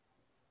that.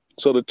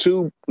 So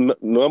the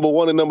number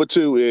one and number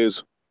two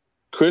is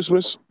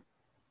Christmas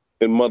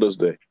and Mother's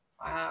Day.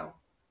 Wow.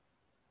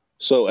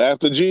 So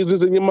after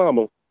Jesus and your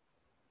mama,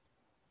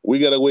 we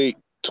got to wait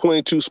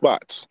 22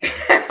 spots.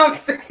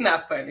 It's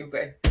not funny,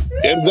 but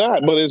It's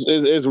not, but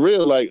it's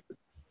real. Like,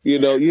 you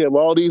have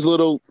all these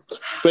little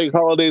fake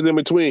holidays in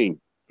between.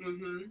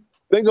 mm-hmm.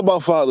 Think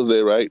about Father's Day,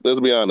 right? Let's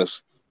be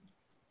honest.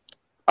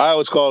 I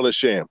always call it a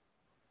sham.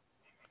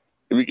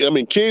 I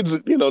mean, kids,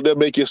 they'll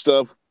make your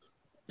stuff.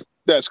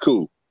 That's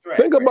cool. Right,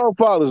 Think right. about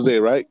Father's Day,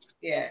 right?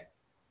 Yeah.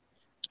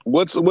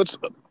 What's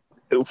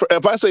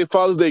if I say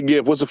Father's Day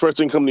gift, what's the first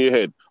thing come to your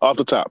head off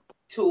the top?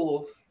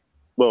 Tools.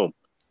 Boom.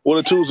 What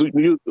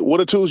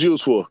are tools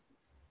used for?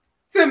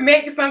 To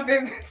make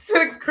something,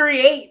 to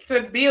create,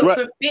 to build, Right.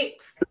 to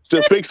fix.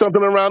 To fix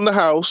something around the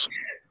house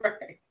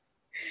Right.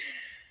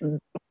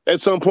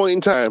 at some point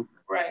in time,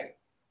 Right.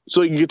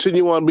 so you can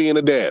continue on being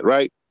a dad,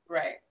 right?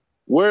 Right.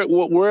 Where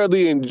are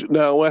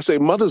now? When I say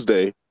Mother's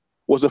Day,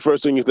 what's the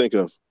first thing you think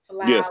of?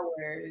 Gift.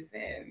 Flowers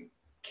and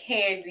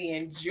candy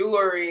and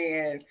jewelry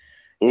and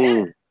yeah,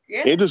 Mm,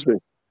 yeah.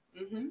 interesting.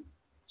 Mm-hmm.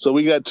 So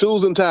we got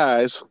tools and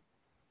ties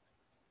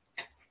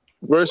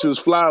versus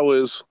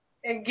flowers,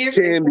 And gifts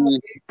candy,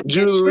 and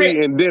jewelry,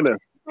 trips. and dinner.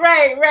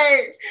 Right.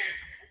 Right.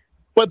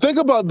 But think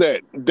about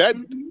that. That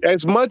Mm-hmm.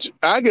 as much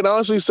I can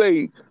honestly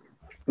say,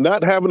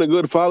 not having a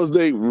good Father's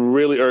Day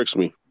really irks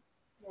me.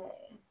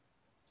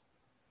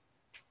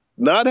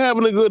 Not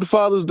having a good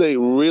Father's Day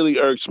really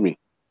irks me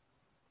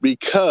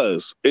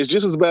because it's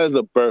just as bad as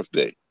a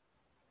birthday.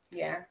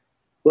 Yeah.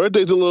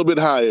 Birthday's a little bit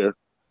higher,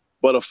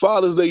 but a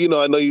Father's Day,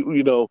 I know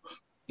you're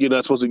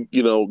not supposed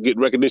to, get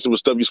recognition for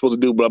stuff you're supposed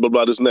to do, blah blah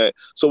blah, this and that.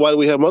 So why do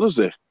we have Mother's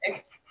Day?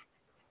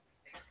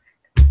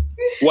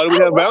 Why do we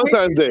have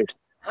Valentine's Day?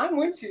 I'm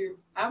with you.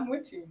 I'm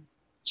with you.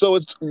 So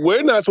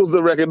we're not supposed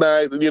to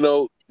recognize,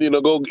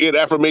 go get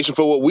affirmation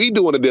for what we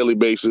do on a daily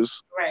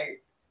basis. Right.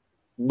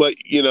 But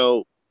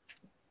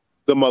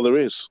the mother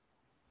is.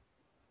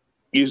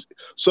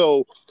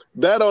 So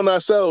that on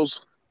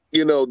ourselves,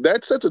 that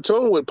sets a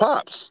tone with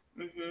pops.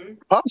 Mm-hmm.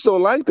 Pops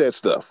don't like that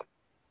stuff.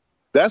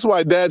 That's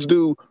why dads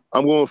do.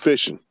 I'm going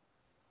fishing.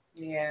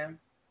 Yeah.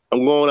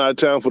 I'm going out of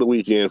town for the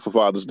weekend for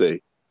Father's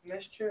Day.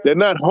 That's true. They're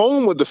not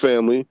home with the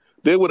family.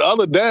 They're with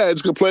other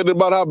dads complaining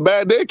about how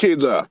bad their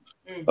kids are.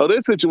 Mm-hmm. Or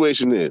their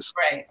situation is.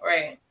 Right.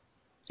 Right.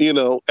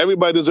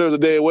 Everybody deserves a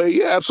day away.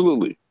 Yeah,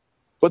 absolutely.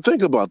 But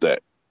think about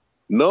that.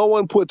 No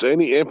one puts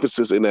any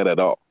emphasis in that at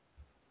all.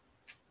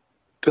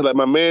 Because like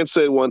my man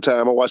said one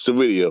time, I watched a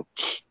video.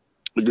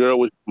 The girl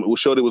was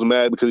shorty was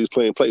mad because he's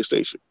playing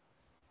PlayStation.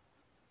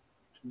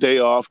 Day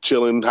off,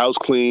 chilling, house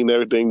clean,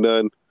 everything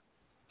done.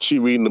 She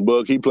reading the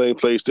book. He playing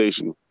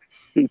PlayStation.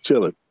 He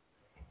chilling.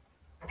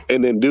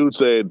 And then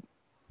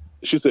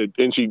she said,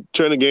 and she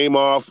turned the game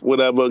off,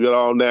 whatever, got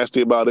all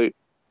nasty about it.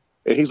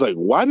 And he's like,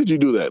 why did you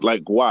do that?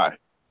 Like, why?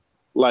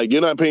 Like,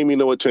 you're not paying me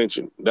no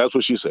attention. That's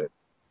what she said.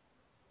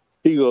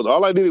 He goes,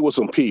 all I needed was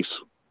some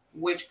peace.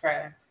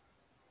 Witchcraft.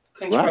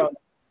 Control.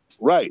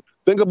 Right.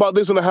 Think about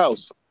this in a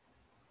house.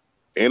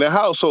 In a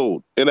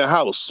household. In a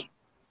house.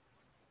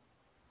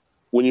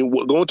 When you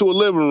go into a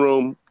living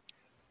room,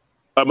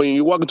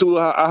 you walk into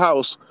a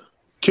house,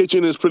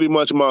 kitchen is pretty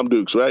much Mom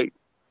Duke's, right?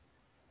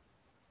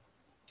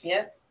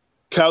 Yep.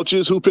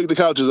 Couches, who picked the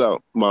couches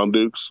out? Mom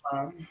Duke's.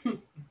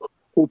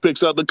 Who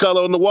picks out the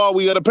color on the wall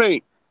we got to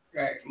paint?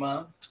 Right,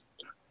 Mom.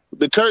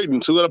 The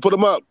curtains, who got to put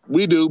them up?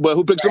 We do, but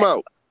who picks them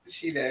out?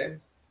 She does.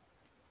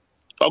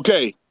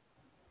 Okay.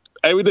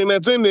 Everything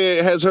that's in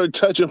there has her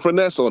touch and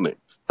finesse on it,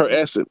 her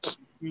essence.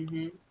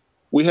 Mm-hmm.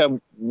 We have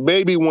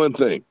maybe one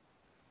thing.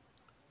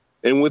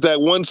 And with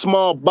that one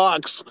small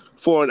box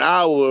for an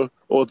hour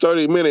or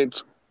 30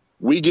 minutes,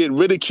 we get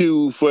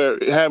ridiculed for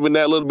having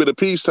that little bit of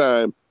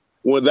peacetime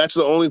when that's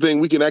the only thing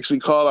we can actually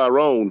call our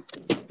own,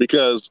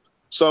 because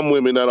some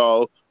women, not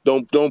all,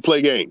 don't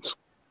play games.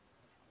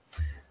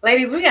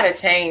 Ladies, we got to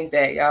change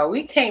that, y'all.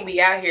 We can't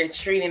be out here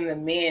treating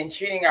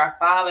our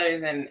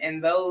fathers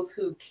and those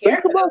who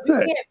care for us. We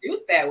can't do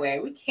it that way.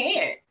 We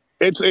can't.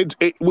 It's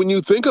when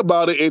you think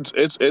about it,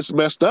 it's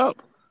messed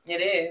up.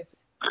 It is.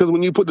 Because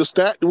when you put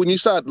when you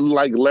start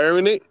like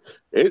layering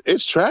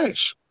it's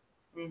trash.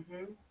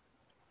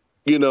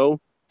 Mm-hmm.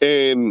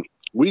 And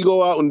we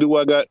go out and do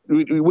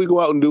we go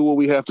out and do what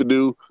we have to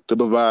do to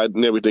provide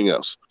and everything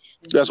else.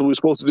 Mm-hmm. That's what we're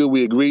supposed to do.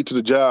 We agree to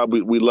the job.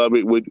 We love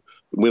it. We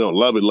don't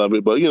love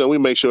it, but we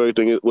make sure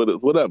everything is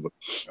whatever.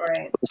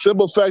 Right. The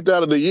simple fact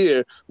out of the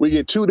year, we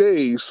get 2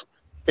 days,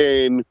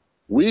 and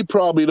we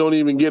probably don't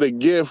even get a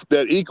gift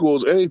that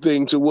equals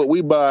anything to what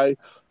we buy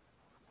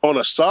on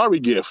a sorry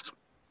gift.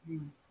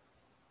 Mm-hmm.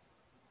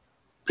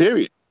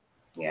 Period.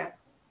 Yeah.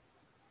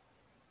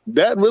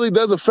 That really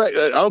does affect.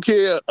 I don't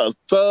care, a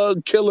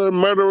thug, killer,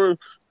 murderer,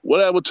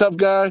 whatever, tough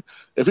guy.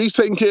 If he's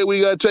taking care of what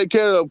we got to take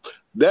care of,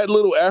 that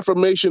little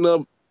affirmation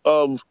of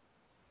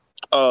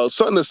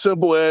something as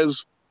simple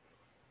as,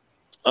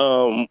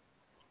 a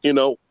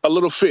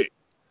little fit,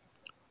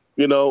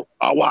 a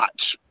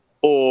watch,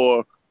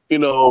 or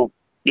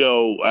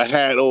a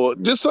hat, or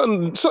just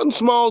something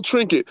small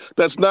trinket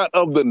that's not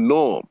of the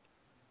norm.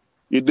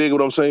 You dig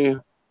what I'm saying?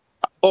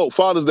 Oh,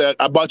 Father's Day,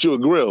 I bought you a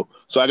grill,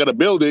 so I got to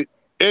build it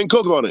and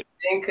cook on it.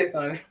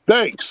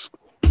 Thanks.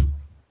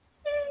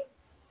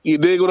 You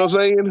dig what I'm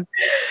saying?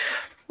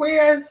 We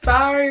are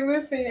sorry.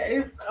 Listen,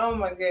 it's oh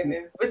my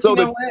goodness. But so you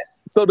know what?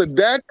 So the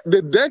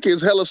deck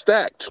is hella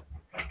stacked.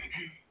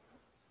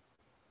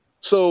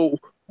 So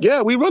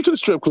yeah, we run to the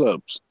strip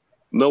clubs.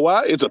 Know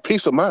why? It's a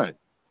peace of mind.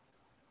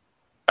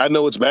 I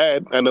know it's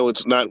bad. I know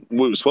it's not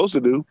what we're supposed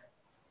to do.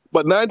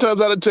 But 9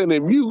 times out of 10,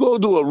 if you go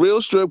to a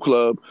real strip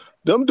club,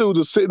 them dudes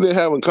are sitting there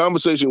having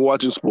conversation,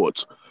 watching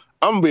sports.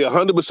 I'm going to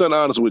be 100%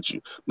 honest with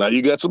you. Now,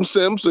 you got some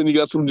simps and you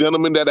got some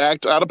gentlemen that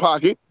act out of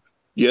pocket.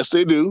 Yes,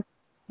 they do.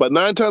 But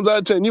 9 times out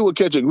of 10, you will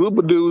catch a group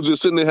of dudes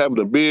just sitting there having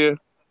a beer,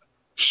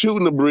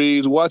 shooting the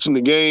breeze, watching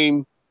the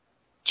game.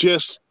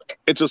 Just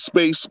it's a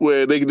space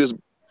where they can just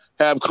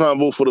have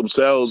convo for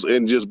themselves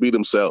and just be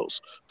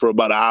themselves for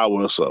about an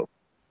hour or so.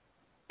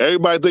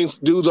 Everybody thinks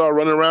dudes are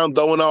running around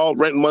throwing all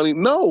rent money.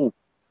 No,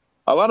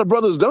 a lot of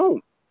brothers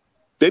don't.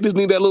 They just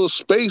need that little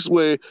space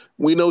where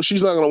we know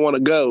she's not going to want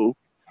to go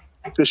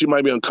because she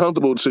might be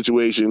uncomfortable with the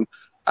situation.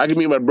 I can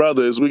meet my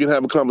brothers. We can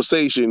have a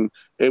conversation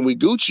and we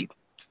Gucci.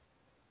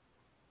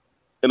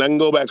 And I can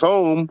go back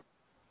home,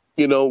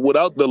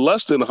 without the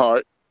lust in the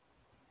heart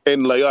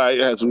and like, all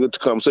right, I had some good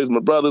conversations with my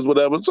brothers,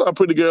 whatever. It's a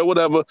pretty girl,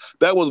 whatever.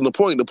 That wasn't the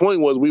point. The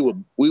point was we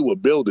were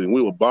building,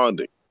 we were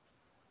bonding.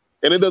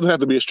 And it doesn't have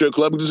to be a strip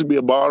club. It can just be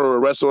a bar or a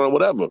restaurant,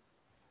 whatever.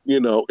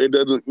 It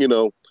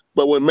doesn't,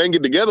 but when men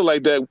get together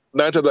like that,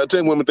 9 times out of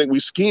 10, women think we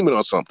scheming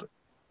on something.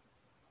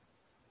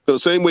 So the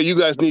same way you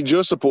guys need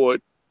your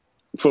support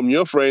from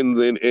your friends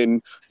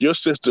and your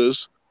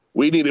sisters,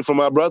 we need it from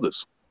our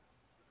brothers.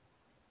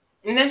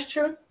 And that's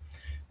true.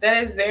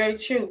 That is very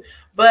true.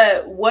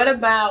 But what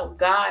about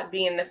God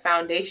being the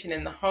foundation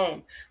in the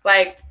home?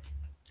 Like,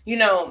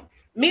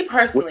 me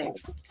personally,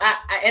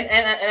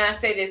 I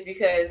say this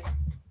because,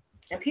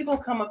 and people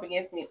come up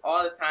against me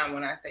all the time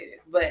when I say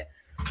this, but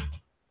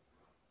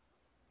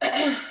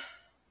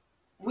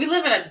we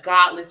live in a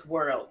godless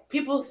world.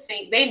 People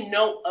think they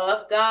know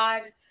of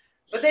God,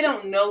 but they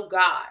don't know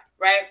God,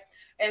 right?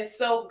 And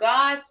so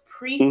God's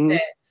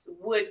precepts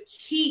would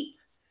keep.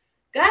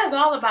 God is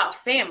all about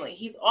family.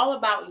 He's all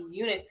about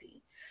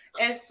unity.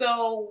 And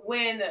so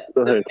when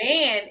the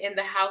man in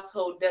the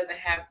household doesn't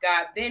have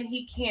God, then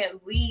he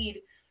can't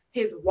lead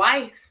his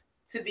wife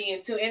to be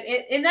into,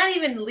 and not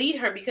even lead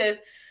her, because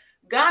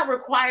God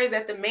requires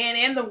that the man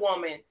and the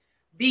woman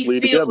be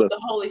filled together with the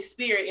Holy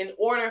Spirit in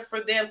order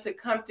for them to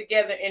come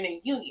together in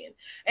a union.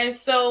 And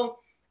so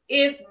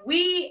if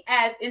we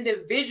as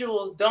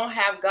individuals don't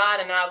have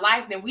God in our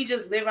life, then we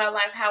just live our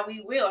life how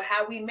we will,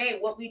 how we may,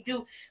 what we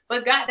do.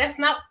 But God, that's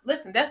not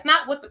what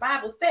the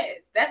Bible says.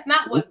 That's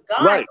not what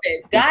God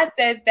says. God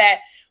says that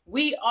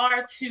we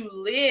are to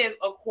live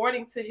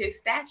according to his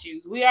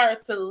statutes. We are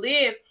to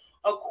live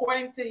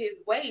according to his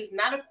ways,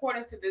 not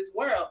according to this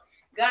world.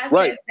 God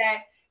says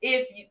that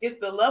if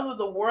the love of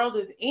the world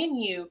is in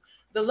you,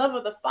 the love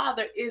of the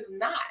Father is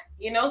not,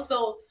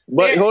 so.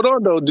 But hold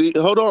on though, D.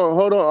 Hold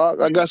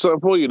on. I got something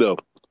for you though.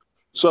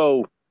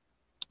 So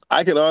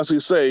I can honestly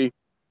say,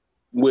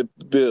 with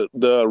the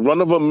run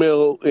of a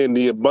mill and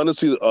the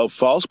abundance of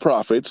false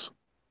prophets,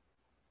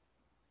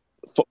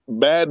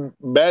 bad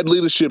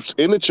leaderships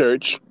in the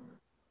church,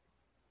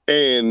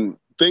 and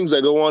things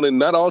that go on in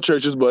not all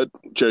churches, but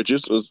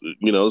churches,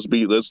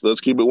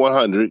 let's keep it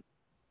 100.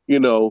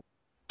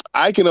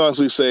 I can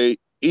honestly say,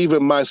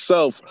 even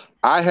myself,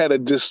 I had a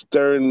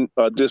distastement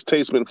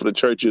for the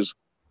churches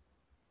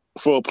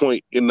for a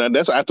point, and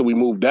that's after we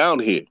moved down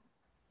here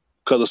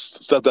because of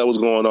stuff that was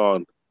going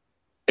on.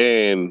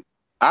 And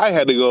I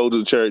had to go to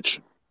the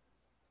church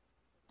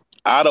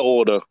out of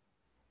order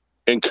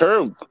and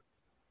curb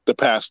the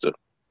pastor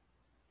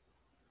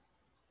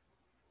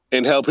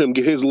and help him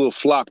get his little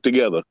flock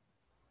together.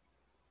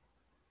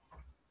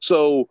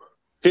 So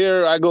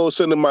here I go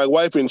sending my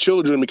wife and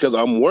children because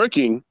I'm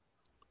working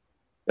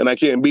and I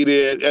can't be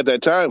there at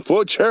that time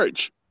for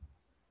church.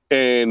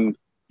 And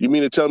you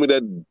mean to tell me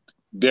that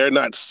they're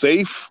not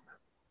safe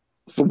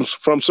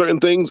from certain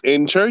things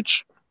in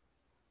church?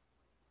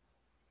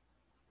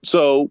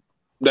 So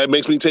that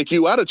makes me take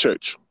you out of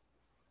church.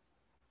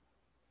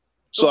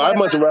 So I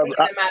much rather taking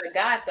them out of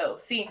God, though.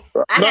 See,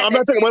 I'm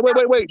not taking.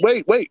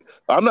 Wait.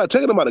 I'm not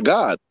taking them out of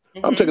God.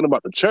 I'm taking them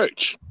out the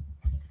church.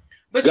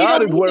 But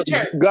God is where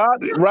church.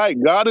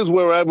 God is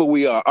wherever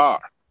we are.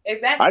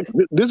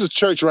 Exactly. This is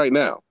church right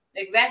now.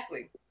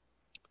 Exactly.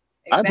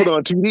 I put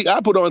on TD.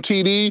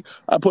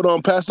 I put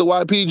on Pastor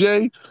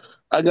YPJ.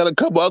 I got a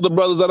couple other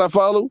brothers that I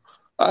follow.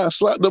 I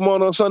slapped them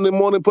on Sunday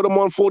morning, put them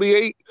on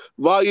 48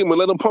 volume, and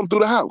let them pump through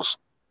the house.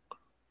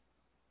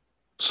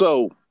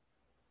 So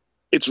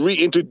it's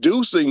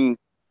reintroducing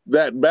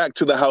that back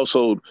to the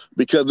household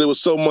because there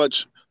was so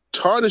much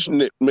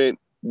tarnishment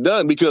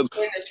done because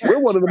we're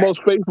one of the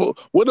most faithful.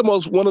 We're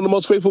one of the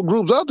most faithful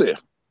groups out there.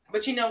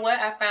 But you know what?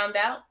 I found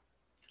out.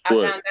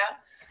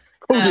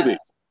 Who did it?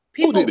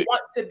 People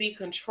want to be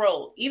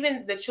controlled.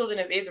 Even the children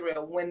of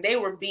Israel, when they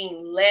were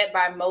being led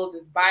by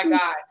Moses, by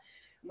God,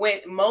 when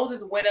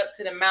Moses went up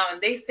to the mountain,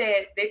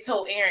 they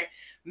told Aaron,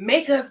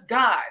 make us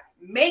gods,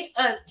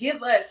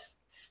 give us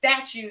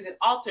statues and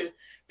altars.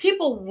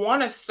 People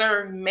want to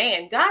serve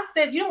man. God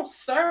said, you don't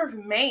serve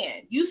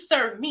man, you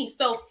serve me.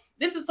 So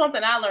this is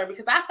something I learned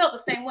because I felt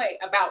the same way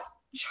about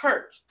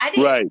church. I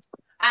did. Right.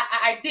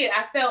 I did.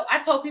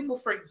 I told people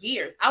for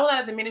years. I was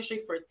out of the ministry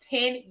for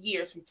 10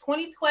 years, from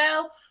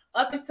 2012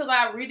 up until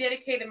I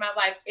rededicated my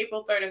life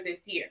April 3rd of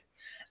this year.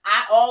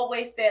 I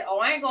always said,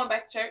 I ain't going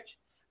back to church.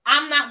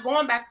 I'm not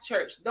going back to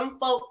church. Them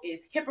folk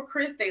is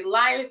hypocrites. They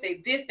liars.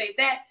 They this, they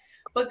that.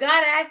 But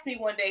God asked me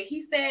one day, he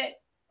said,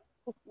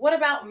 what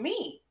about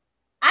me?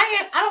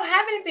 I don't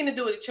have anything to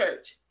do with the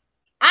church.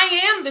 I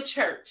am the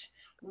church.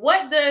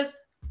 What does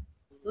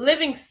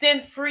living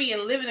sin-free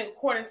and living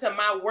according to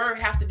my word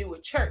have to do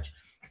with church?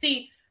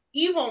 See,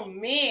 evil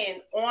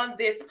men on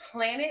this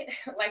planet,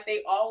 like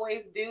they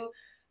always do,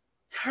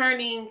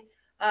 turning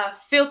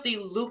filthy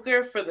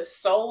lucre for the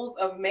souls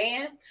of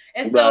man.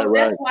 And so Right.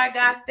 that's why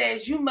God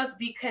says you must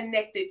be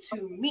connected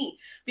to me.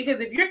 Because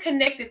if you're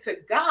connected to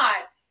God,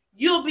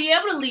 you'll be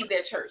able to leave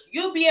that church.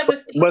 You'll be able to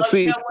see, But oh, you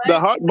see, know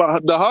what?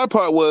 the hard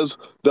part was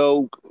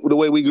though the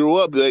way we grew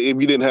up. That if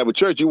you didn't have a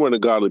church, you weren't a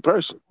godly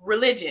person.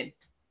 Religion.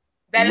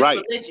 That is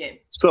Right. religion.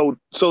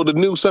 So the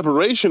new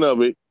separation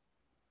of it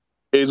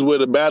is where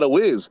the battle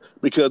is,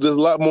 because there's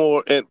a lot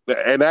more, and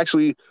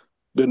actually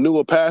the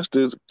newer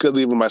pastors, because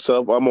even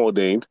myself, I'm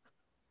ordained,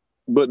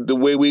 but the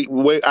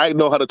way I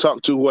know how to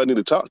talk to who I need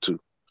to talk to.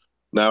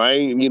 Now I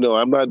ain't,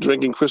 I'm not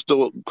drinking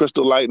crystal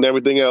light and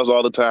everything else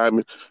all the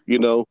time.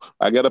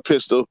 I got a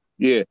pistol.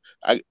 Yeah,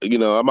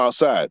 I'm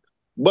outside.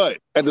 But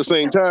at the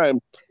same time,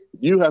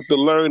 you have to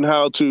learn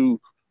how to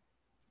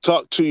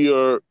talk to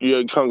your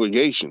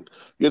congregation.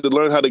 You have to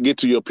learn how to get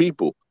to your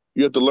people.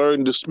 You have to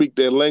learn to speak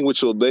their language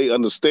so they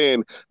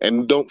understand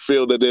and don't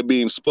feel that they're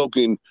being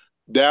spoken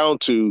down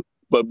to,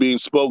 but being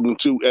spoken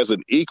to as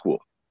an equal.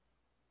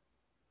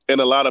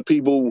 And a lot of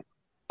people,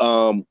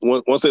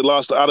 once they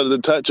lost out of the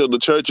touch of the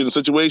church and the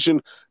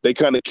situation, they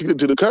kind of kicked it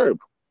to the curb.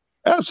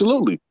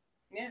 Absolutely,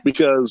 Yeah.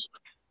 because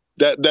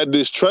that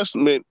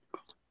distrustment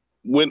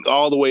went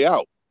all the way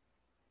out,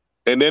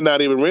 and they're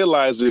not even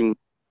realizing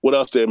what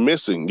else they're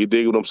missing. You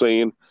dig what I'm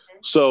saying?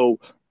 So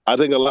I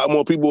think a lot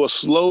more people are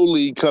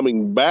slowly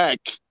coming back,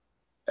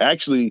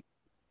 actually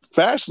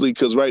fastly,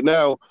 because right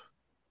now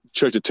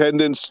church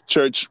attendance,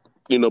 church,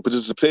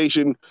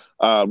 participation,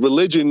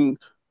 religion,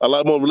 a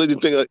lot more religion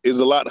thing is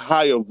a lot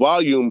higher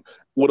volume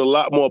with a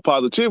lot more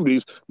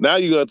positivities. Now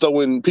you're going to throw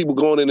in people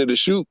going into the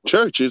shoot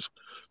churches.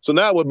 So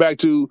now we're back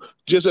to,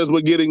 just as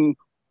we're getting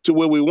to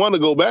where we want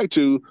to go back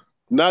to,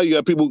 now you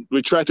got people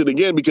retracted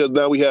again, because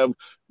now we have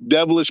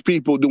devilish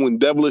people doing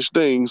devilish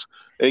things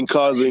and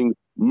causing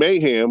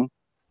mayhem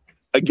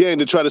again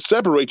to try to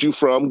separate you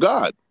from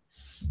God.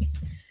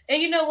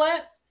 And you know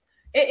what?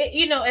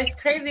 As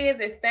crazy as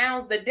it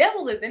sounds, the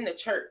devil is in the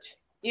church.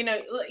 He's in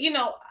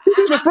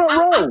the front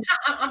row.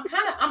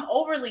 I'm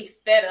overly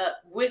fed up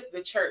with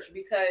the church,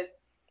 because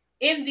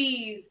in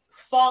these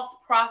false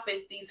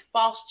prophets, these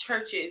false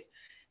churches,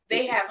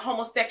 they have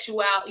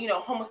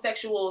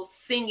homosexuals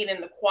singing in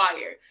the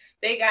choir.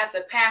 They got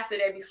the pastor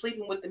that be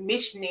sleeping with the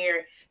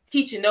missionary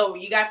teaching over.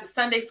 You got the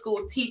Sunday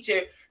school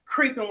teacher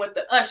creeping with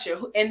the usher,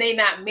 and they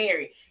not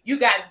married. You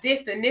got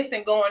this and this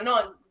and going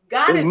on.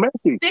 God is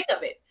sick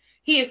of it.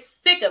 He is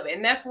sick of it.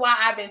 And that's why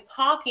I've been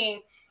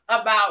talking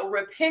about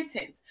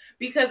repentance,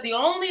 because the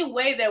only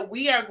way that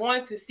we are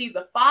going to see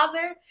the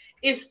Father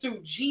is through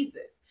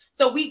Jesus.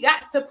 So we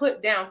got to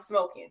put down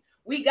smoking.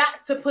 We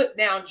got to put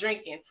down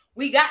drinking.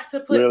 We got to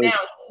put down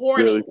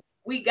hoarding.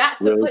 We got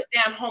to put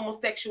down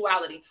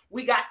homosexuality.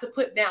 We got to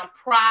put down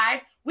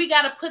pride. We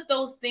got to put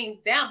those things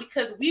down,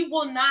 because we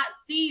will not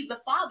see the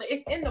Father.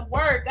 It's in the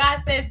word.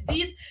 God says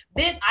this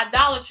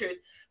idolaters,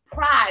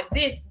 pride,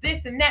 this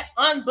and that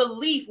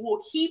unbelief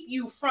will keep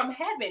you from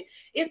heaven.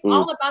 It's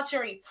all about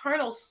your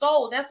eternal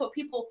soul. That's what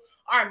people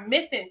are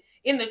missing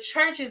in the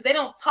churches. They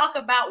don't talk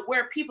about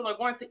where people are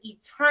going to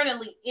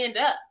eternally end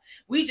up.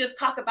 We just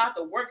talk about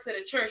the works of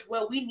the church.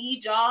 Well, we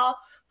need y'all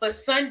for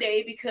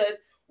Sunday because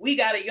we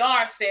got a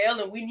yard sale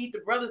and we need the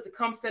brothers to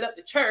come set up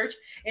the church.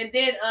 And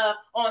then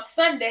on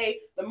Sunday,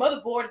 the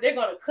motherboard, they're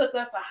going to cook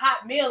us a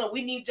hot meal and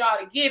we need y'all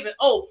to give.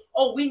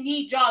 And we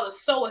need y'all to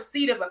sow a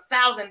seed of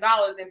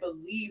 $1,000 and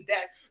believe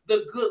that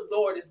the good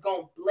Lord is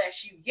going to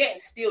bless you. Yet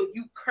and still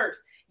you curse.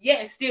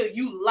 Yet and still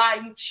you lie,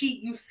 you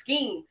cheat, you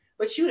scheme.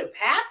 But you the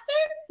pastor?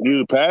 You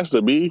the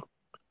pastor, B.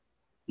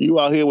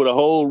 You out here with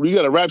you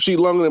got a rap sheet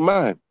longer than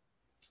mine.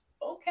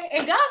 Okay,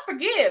 and God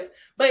forgives,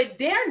 but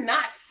dare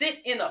not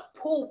sit in a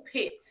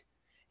pulpit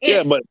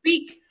and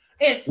speak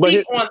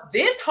on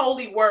this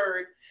holy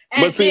word.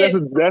 But see,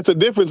 that's a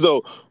difference,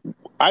 though.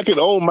 I can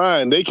own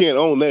mine; they can't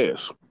own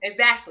theirs.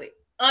 Exactly,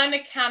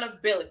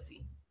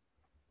 unaccountability.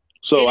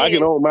 So I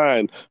can own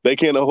mine; they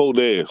can't hold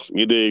theirs.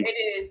 You dig?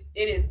 It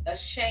is a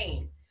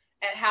shame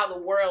at how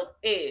the world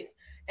is,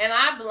 and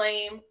I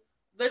blame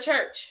the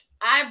church.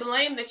 I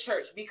blame the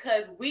church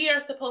because we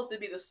are supposed to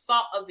be the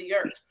salt of the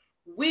earth.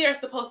 We are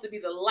supposed to be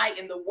the light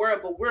in the world,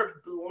 but we're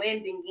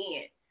blending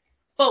in.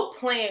 Folk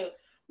playing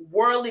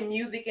worldly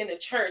music in the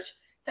church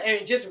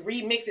and just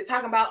remix it,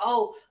 talking about,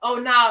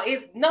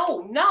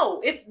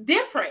 it's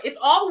different. It's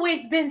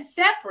always been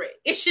separate.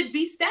 It should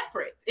be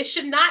separate. It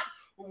should not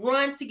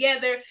run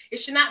together. It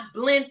should not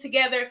blend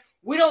together.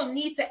 We don't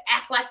need to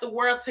act like the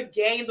world to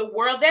gain the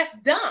world. That's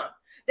dumb.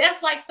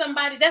 That's like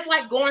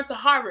going to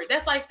Harvard.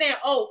 That's like saying,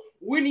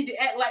 we need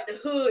to act like the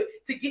hood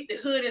to get the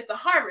hood into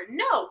Harvard.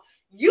 No.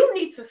 You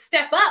need to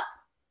step up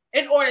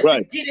in order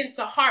to get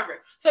into Harvard.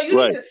 So you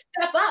need to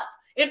step up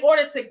in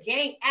order to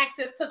gain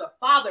access to the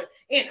Father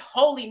in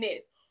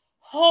holiness.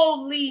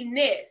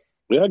 Holiness.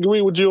 Yeah, I agree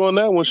with you on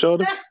that one,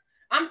 Shorty.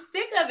 I'm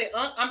sick of it.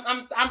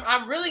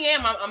 I really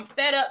am. I'm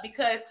fed up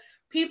because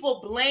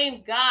People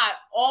blame God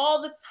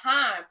all the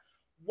time.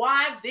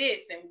 Why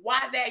this and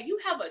why that? You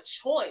have a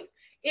choice.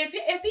 If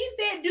he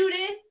said do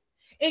this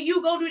and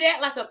you go do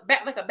that like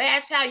a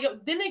bad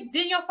child, didn't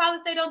your father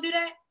say don't do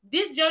that?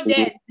 Did your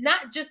dad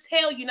not just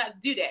tell you not to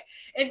do that?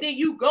 And then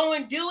you go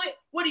and do it?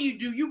 What do?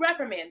 You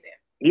reprimand them.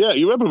 Yeah,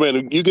 you reprimand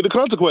them. You get the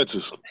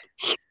consequences.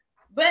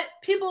 But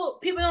people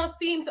don't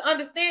seem to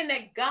understand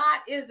that God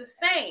is the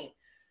same.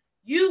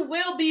 You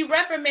will be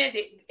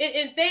reprimanded.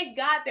 And thank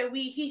God that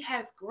he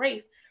has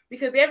grace,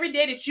 because every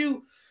day that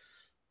you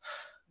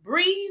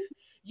breathe,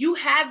 you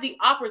have the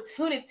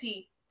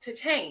opportunity to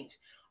change.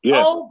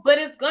 Yeah. Oh, but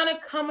it's gonna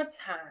come a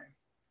time.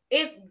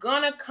 It's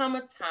gonna come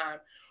a time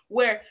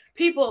where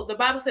people, the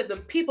Bible said, the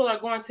people are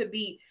going to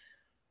be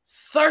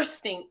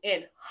thirsting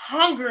and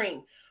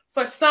hungering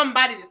for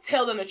somebody to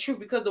tell them the truth,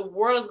 because the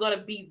world is going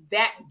to be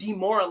that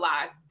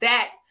demoralized,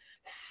 that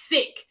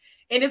sick,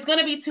 and it's going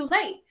to be too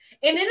late.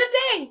 And in a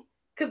day,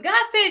 because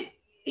God said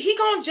he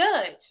going to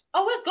judge.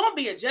 Oh, it's going to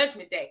be a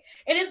judgment day.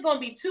 And it's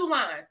going to be two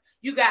lines.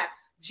 You got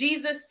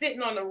Jesus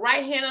sitting on the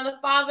right hand of the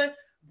Father,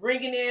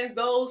 bringing in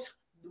those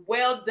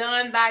well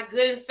done, thy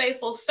good and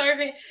faithful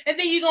servant. And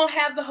then you're going to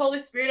have the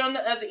Holy Spirit on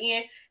the other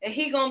end, and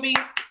he going to be,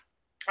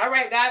 all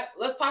right, God,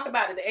 let's talk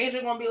about it. The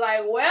angel going to be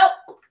like, well,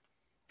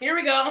 here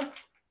we go.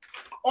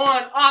 On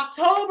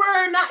October,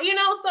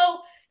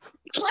 so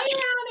play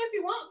around if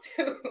you want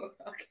to,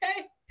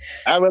 okay?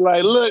 I was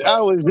like, look,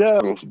 I was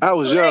young.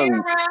 Play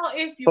around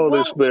if you Holy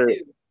want Spirit.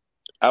 to.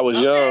 I was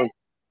young.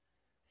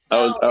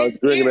 So I was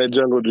drinking that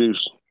jungle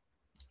juice.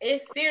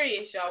 It's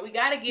serious, y'all. We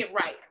got to get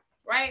right?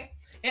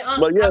 And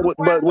but yeah,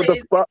 but with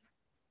the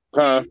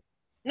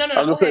no,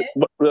 go ahead.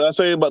 What I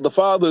say about the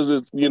fathers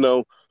is,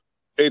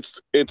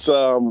 it's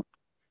I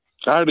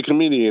heard a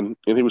comedian,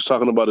 and he was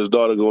talking about his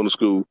daughter going to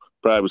school,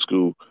 private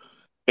school,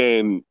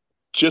 and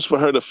just for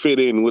her to fit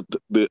in with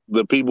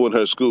the people in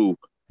her school,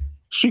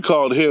 she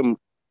called him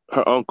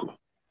her uncle.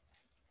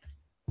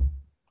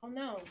 Oh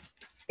no!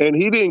 And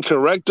he didn't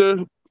correct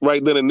her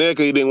right then and there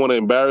because he didn't want to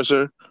embarrass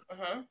her.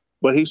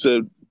 But he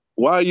said,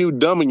 "Why are you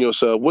dumbing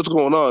yourself? What's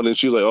going on?" And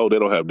she's like, "Oh, they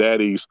don't have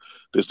daddies.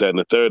 This, that, and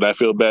the third. I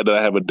feel bad that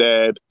I have a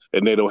dad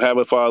and they don't have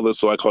a father,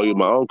 so I call you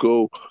my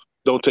uncle.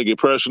 Don't take it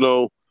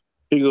personal."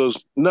 He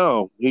goes,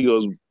 "No." He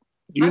goes,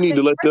 "You need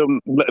to let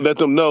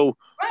them know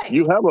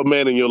you have a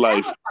man in your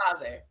life."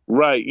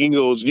 Right. He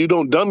goes, "You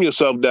don't dumb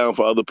yourself down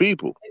for other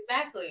people."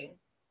 Exactly.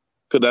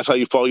 Because that's how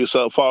you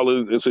fall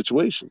in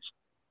situations.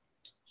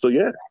 So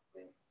yeah.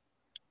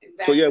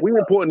 Exactly. So yeah, we're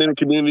important in the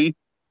community.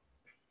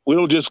 We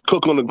don't just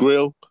cook on the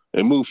grill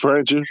and move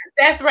furniture.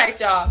 That's right,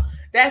 y'all.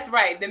 That's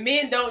right. The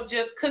men don't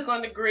just cook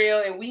on the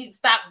grill, and we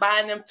stop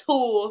buying them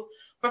tools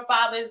for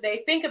Father's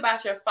Day. Think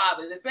about your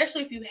fathers,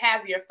 especially if you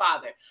have your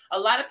father. A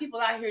lot of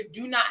people out here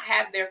do not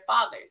have their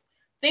fathers.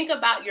 Think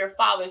about your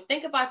fathers.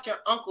 Think about your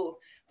uncles.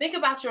 Think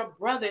about your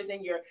brothers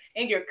and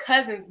your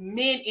cousins,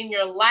 men in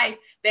your life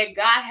that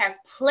God has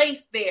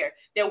placed there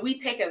that we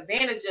take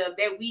advantage of,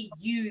 that we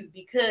use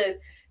because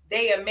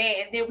they a man,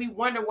 and then we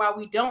wonder why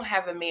we don't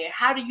have a man.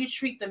 How do you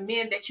treat the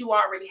men that you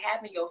already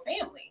have in your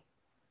family?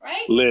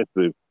 Right?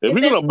 Listen, if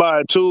we're gonna buy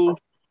a tool,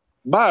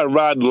 buy a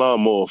riding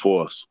lawnmower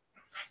for us.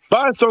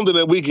 Buy something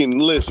that we can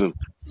listen.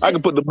 I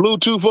can put the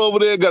Bluetooth over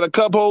there, got a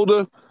cup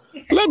holder.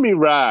 Yes. Let me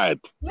ride.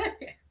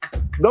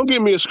 Don't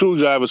give me a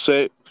screwdriver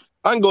set.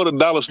 I can go to the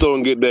dollar store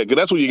and get that,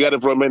 because that's where you got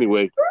it from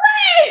anyway.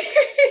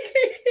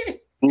 Right.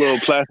 Little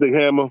plastic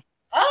hammer.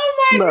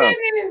 Oh my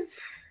goodness.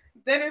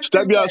 That is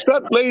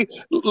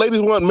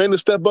ladies want men to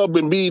step up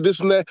and be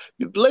this and that.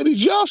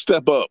 Ladies, y'all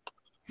step up.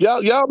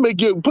 Y'all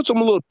put some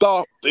little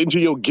thought into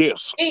your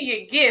gifts. In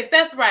your gifts,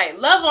 that's right.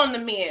 Love on the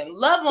men.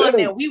 Love on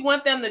them. We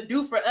want them to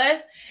do for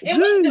us.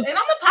 And I'm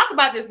gonna talk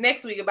about this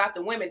next week about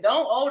the women.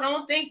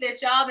 Don't think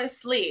that y'all done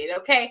slid,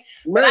 okay?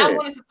 Man. But I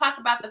wanted to talk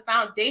about the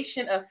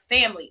foundation of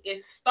family. It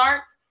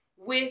starts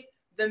with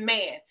the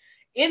man.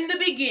 In the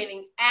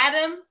beginning,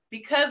 Adam,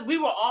 because we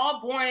were all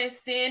born in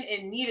sin,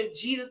 in need of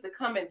Jesus to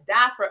come and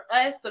die for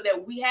us so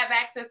that we have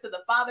access to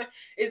the Father,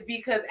 is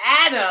because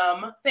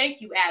Adam,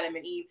 thank you, Adam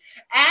and Eve,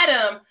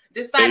 Adam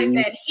decided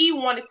that he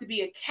wanted to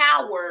be a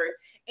coward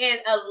and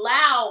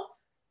allow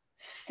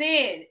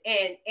sin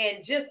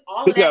and just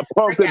all of that. He got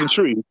punked at the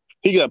tree.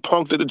 He got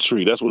punked at the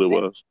tree. That's what it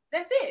was.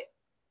 That's it.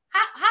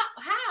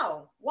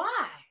 How?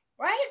 Why?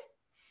 Right?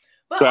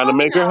 But trying to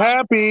make her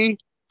happy.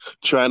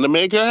 Trying to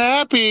make her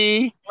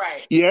happy.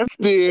 Right. Yes,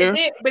 dear.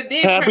 But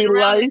then happy turned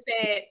around and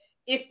said,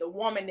 it's the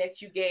woman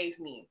that you gave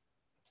me.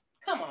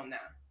 Come on now.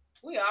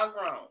 We all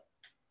grown.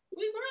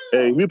 We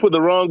grown. Hey, if you put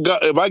the wrong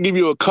if I give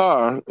you a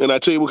car and I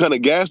tell you what kind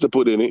of gas to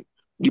put in it,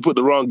 you put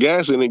the wrong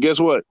gas in it, guess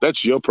what?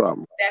 That's your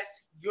problem.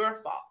 That's your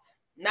fault,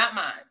 not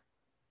mine.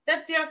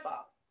 That's your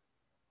fault.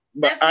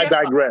 But I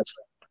digress.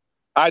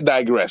 I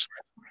digress.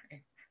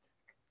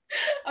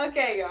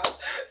 Okay, y'all.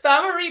 So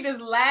I'm going to read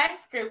this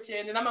last scripture,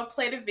 and then I'm going to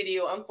play the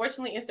video.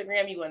 Unfortunately,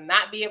 Instagram, you will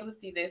not be able to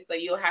see this, so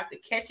you'll have to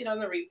catch it on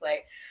the replay.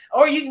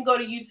 Or you can go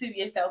to YouTube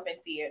yourself and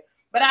see it.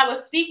 But I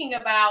was speaking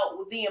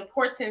about the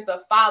importance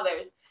of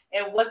fathers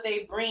and what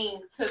they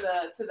bring to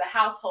the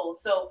household.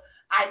 So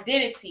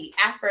identity,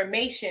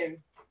 affirmation,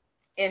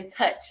 and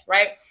touch,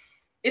 right?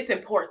 It's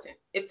important.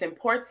 It's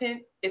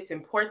important. It's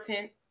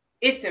important.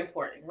 It's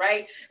important,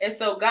 right? And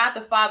so God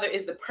the Father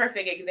is the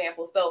perfect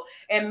example. So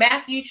in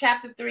Matthew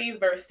chapter 3,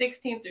 verse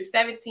 16 through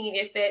 17,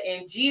 it said,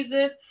 and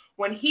Jesus,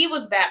 when he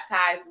was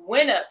baptized,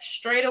 went up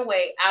straight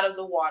away out of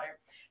the water.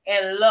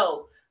 And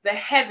lo, the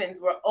heavens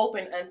were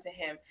opened unto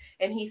him.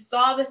 And he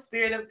saw the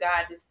Spirit of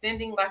God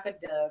descending like a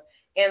dove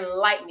and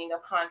lightning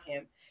upon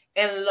him.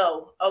 And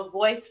lo, a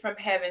voice from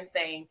heaven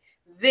saying,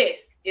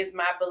 this is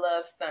my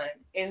beloved son,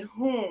 in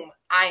whom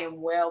I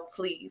am well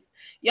pleased.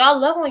 Y'all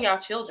love on y'all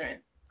children,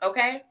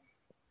 okay?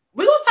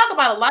 We're going to talk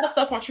about a lot of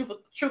stuff on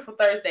Truthful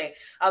Thursday.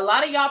 A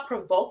lot of y'all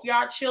provoke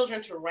y'all children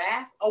to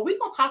wrath. Oh, we're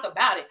going to talk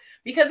about it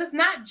because it's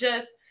not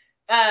just,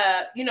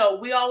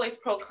 we always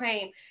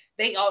proclaim,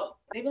 they be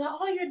like,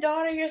 oh, your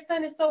daughter, your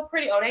son is so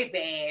pretty. Oh, they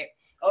bad.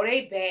 Oh,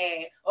 they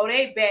bad. Oh,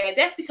 they bad.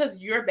 That's because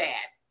you're bad.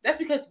 That's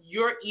because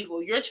you're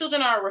evil. Your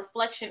children are a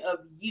reflection of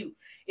you.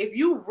 If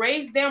you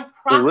raise them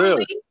For real.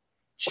 properly,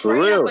 For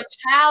train up real. a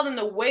child in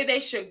the way they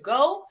should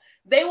go,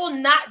 they will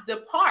not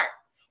depart.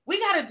 We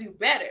got to do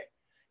better.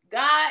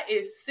 God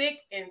is sick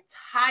and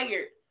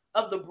tired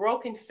of the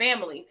broken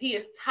families. He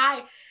is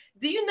tired.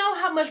 Do you know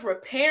how much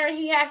repairing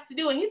he has to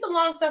do? And he's a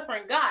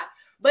long-suffering God.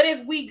 But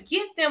if we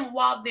get them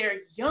while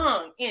they're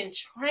young and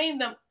train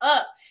them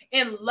up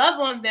and love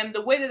on them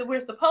the way that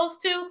we're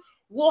supposed to,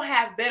 we'll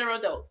have better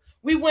adults.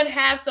 We wouldn't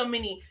have so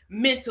many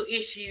mental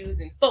issues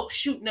and folks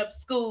shooting up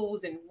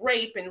schools and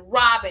rape and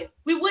robbing.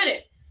 We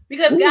wouldn't,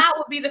 because God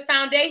would be the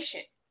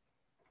foundation.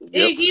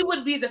 Yep. He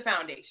would be the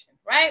foundation,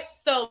 right?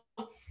 So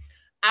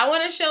I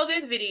want to show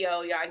this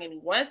video. Y'all give me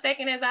 1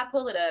 second as I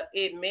pull it up.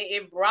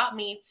 It brought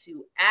me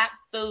to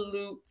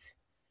absolute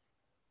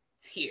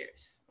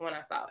tears when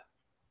I saw it.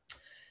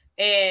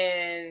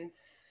 And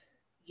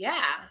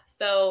yeah,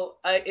 so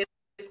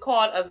it's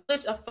called A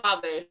Village of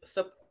Fathers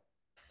Support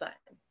Son.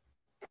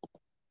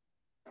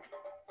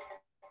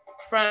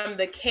 From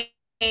the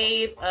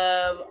cave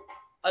of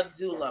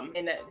Adullam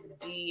in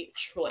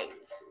Detroit.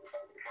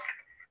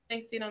 Can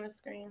you see it on the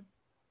screen?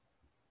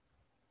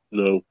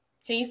 No.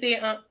 Can you see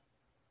it?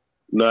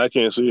 No, I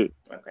can't see it.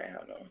 Okay,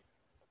 hold on.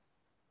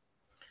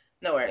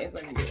 No worries.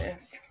 Let me do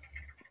this.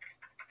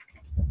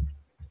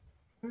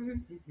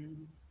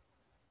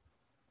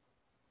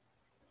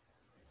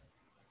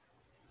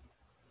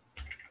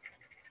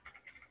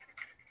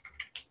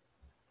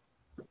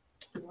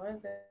 Why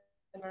is it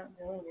not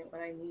doing it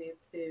when I need it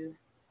to?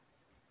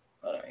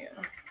 Hold on,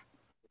 yeah.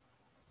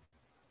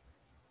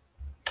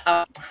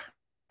 Oh,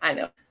 I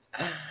know.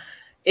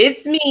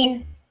 It's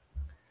me.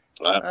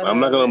 I'm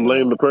not going to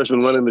blame the person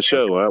running the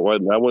show. I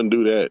wouldn't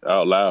do that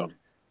out loud.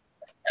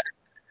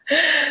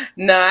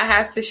 No, I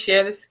have to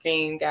share the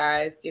screen,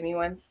 guys. Give me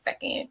 1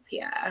 second.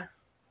 Yeah.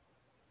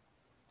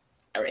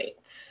 All right.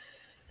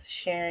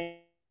 Sharing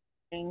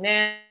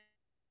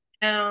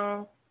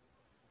now.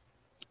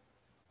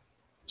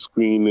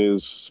 Screen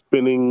is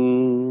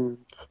spinning,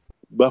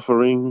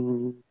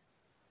 buffering.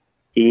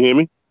 Can you hear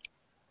me?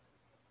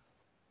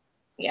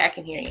 Yeah, I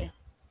can hear you.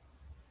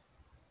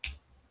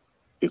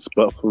 It's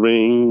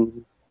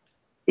buffering.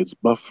 It's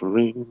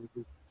buffering.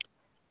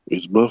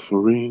 It's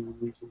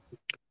buffering.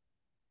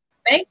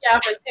 Thank y'all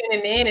for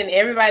tuning in and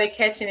everybody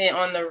catching it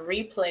on the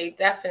replay.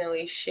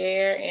 Definitely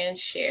share and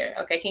share.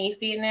 Okay, can you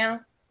see it now?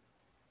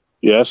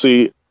 Yeah, I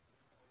see it.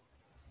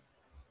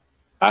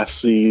 I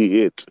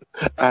see it.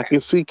 Okay. I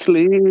can see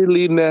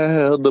clearly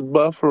now. The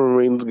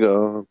buffering's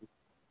gone.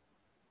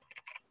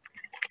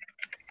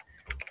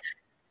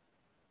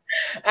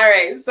 All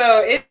right,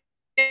 so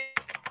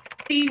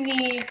he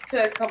needs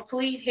to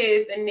complete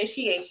his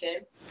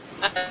initiation.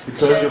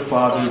 Because your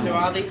father is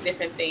all these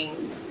different things.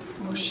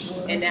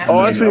 And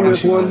I seen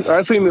this one.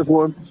 I seen this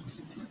one.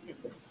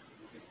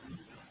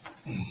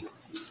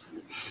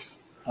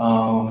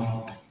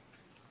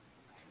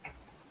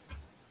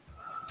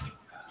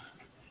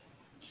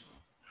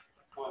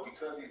 Well,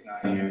 because he's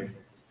not here,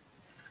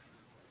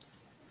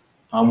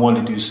 I want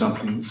to do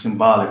something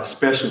symbolic,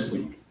 special for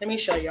you. Let me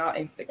show y'all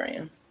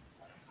Instagram.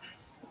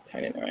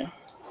 Turn it around.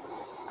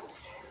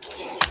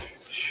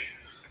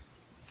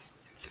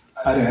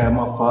 I didn't have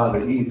my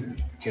father either,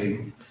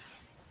 okay?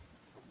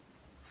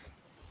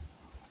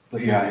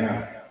 But here I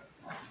am.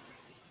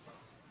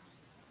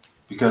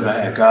 Because I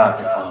had God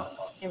the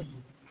Father.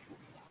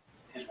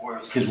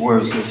 His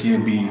word says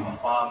he'll be a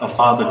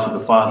father to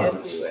the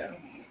fatherless.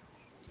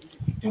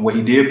 And what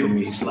he did for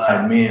me, he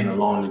supplied men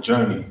along the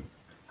journey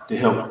to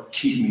help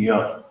keep me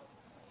up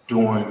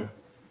during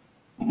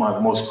my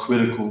most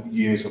critical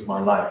years of my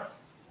life.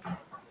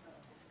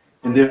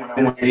 And then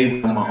when I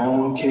gave him my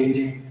own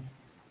Katie,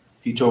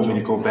 he told me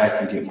to go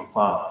back and get my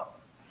father.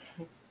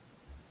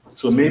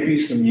 So it may be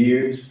some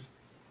years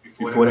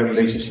before that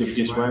relationship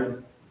gets right,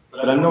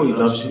 but I know he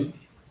loves you,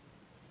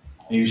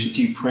 and you should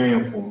keep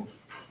praying for him,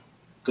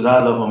 because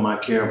I love him, I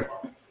care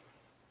about him.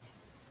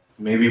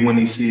 Maybe when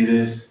he sees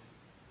this,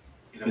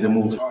 it'll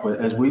move it. But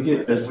as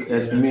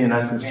men,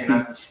 I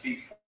can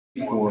speak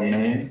for a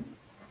man,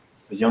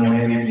 a young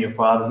man in your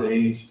father's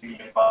age,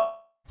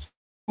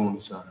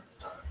 son.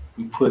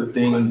 we put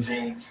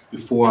things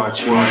before our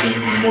children and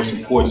the most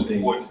important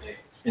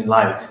things in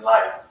life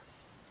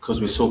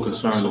because we're so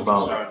concerned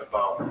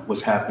about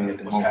what's happening at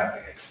the moment.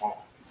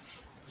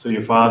 So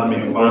your father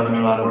may be working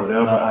a lot or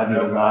whatever. I did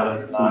a lot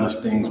of foolish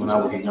things when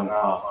I was a young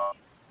father.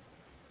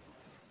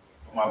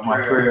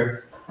 My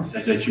prayer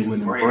is that you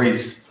would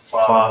embrace the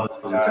Father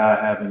that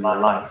God have in your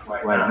life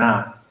right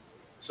now,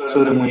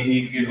 so that when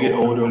you get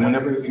older,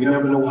 you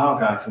never know how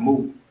God can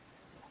move.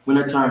 When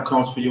that time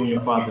comes for you and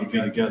your father to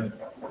be together,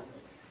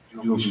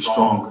 you'll be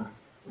stronger.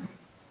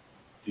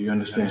 Do you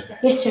understand?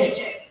 Yes, sir.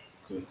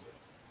 Good.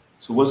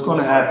 So what's going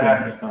to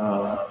happen?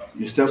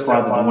 Your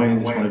stepfather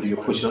Dwayne is going to do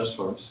your push-ups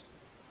first,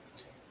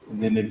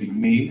 and then it'd be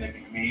me,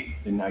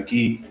 then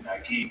Nike,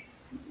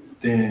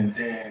 then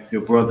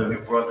your brother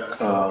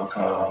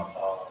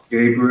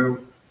Gabriel,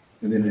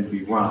 and then it'd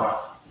be Ron,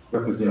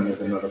 representing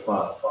as another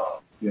father.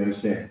 You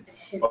understand?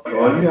 So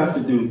all you have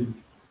to do,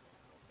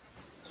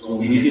 so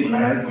when you get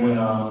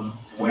when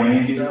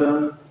Wayne gets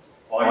done,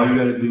 all you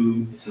got to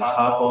do is just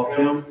hop off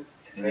him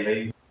and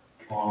lay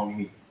on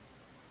me.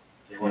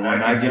 And when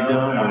I get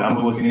done, I'm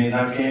going as near as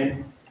I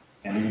can,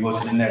 and then you go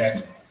to the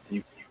next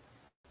man.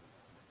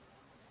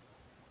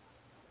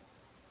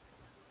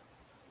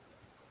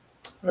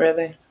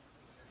 Really?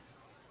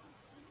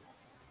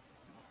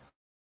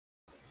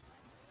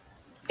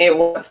 It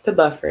wants to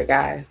buffer,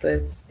 guys.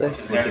 Let's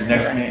With the next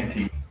man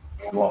until you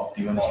walk.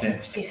 Do you understand?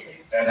 Yes, sir.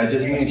 That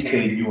just means,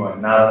 Katie, you are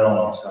not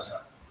alone,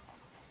 son.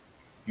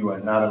 You are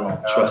not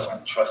alone. Trust me.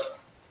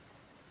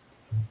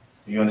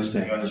 Do you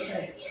understand?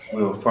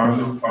 We'll affirm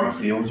you.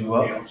 We'll build you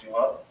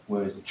up.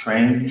 We'll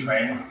train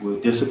you. We'll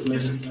discipline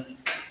you.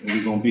 And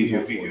we're going to be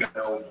here for you.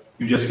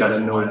 You just got to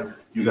know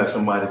you got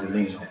somebody to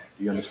lean on.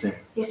 Do you understand?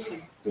 Yes, sir.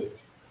 Good.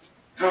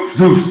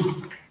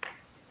 Zeus.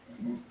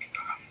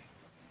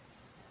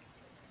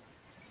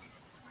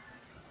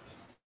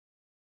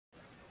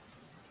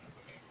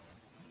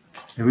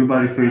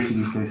 Everybody facing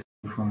you, face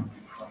in front.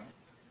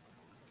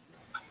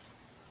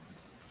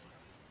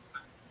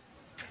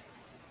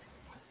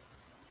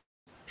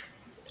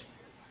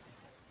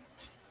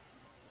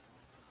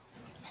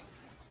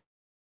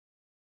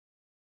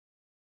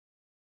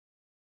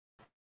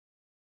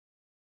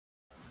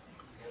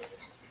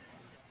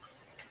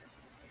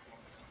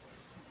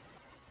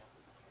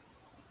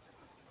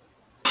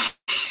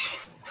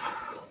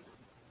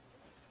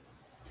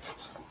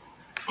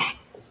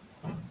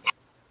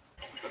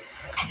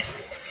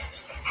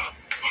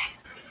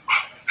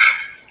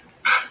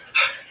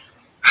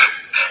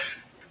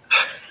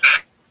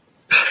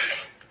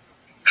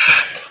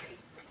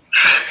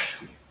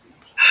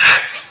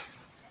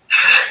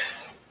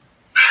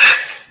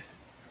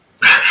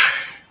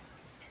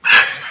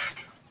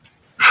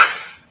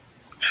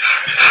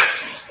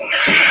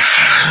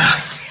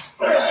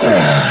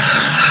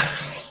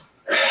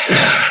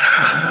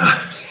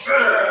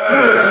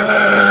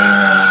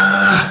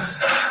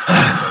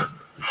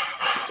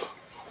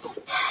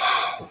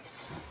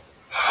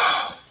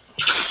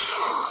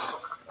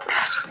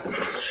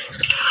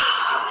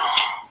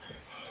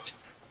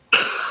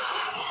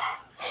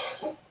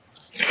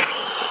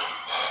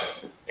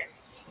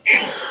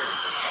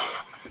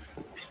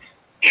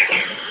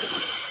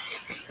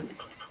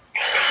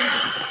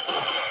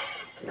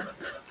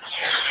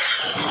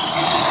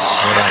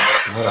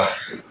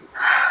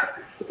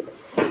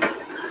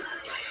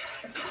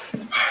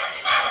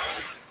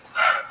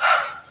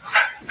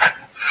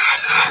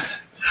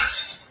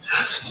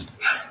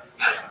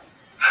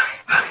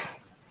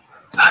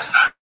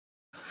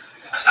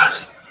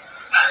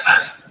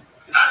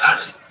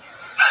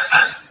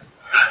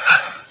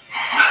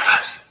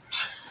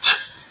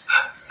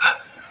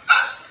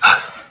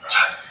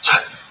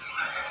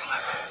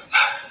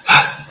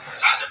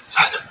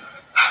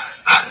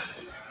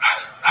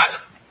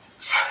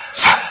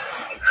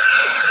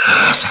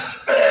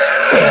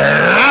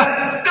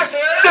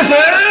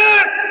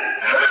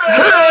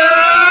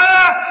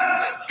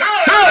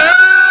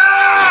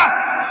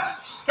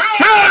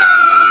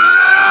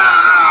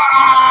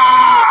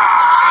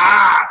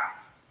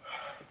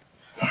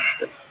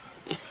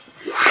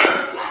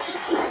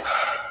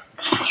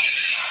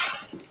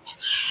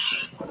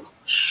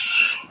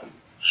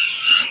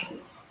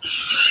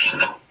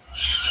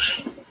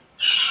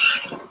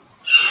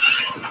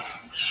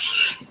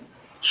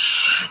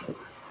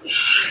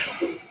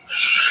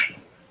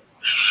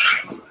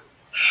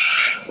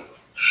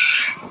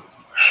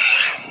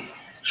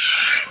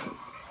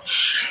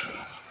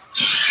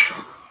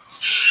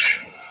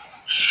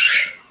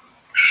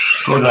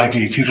 Go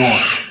Nike, keep going.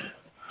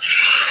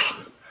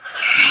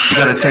 You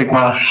gotta take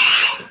the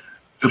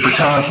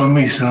baton from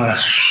me, son.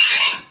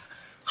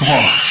 Come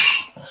on.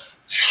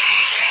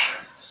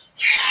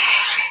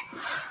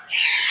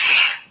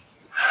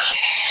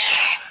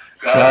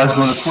 God's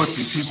gonna equip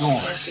you, keep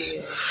going.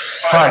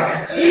 Fight.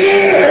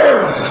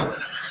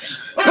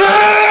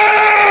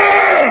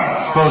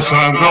 Go,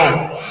 son,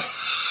 go.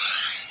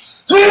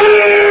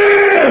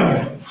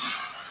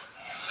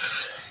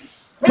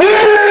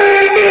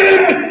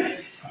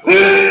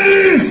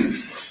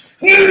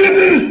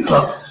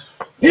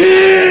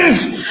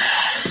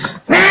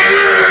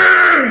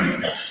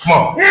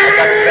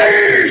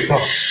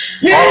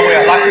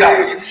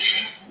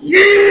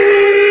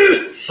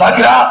 Lock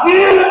it out.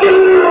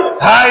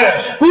 Higher.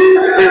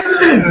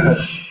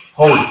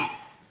 Hold it.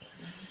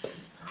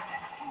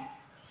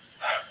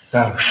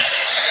 Down.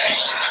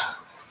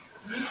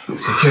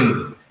 It's okay.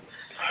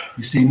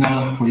 You see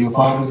now where your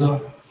fathers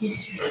are?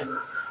 Yes,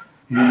 sir.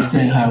 You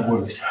understand how it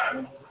works?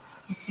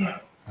 Yes,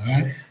 sir. All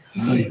right?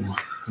 You know you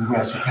want.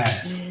 Congrats, your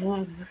parents.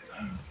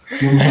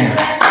 Give them a hand.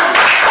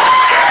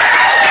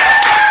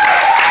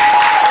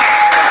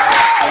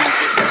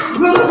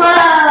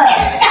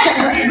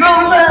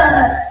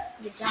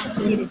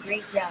 You did a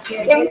great job.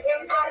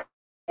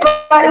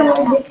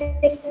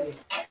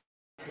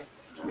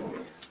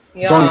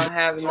 Y'all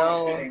have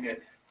no.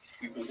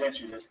 We present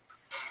you this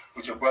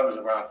with your brothers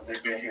around because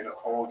they've been here the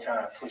whole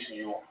time pushing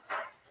you on.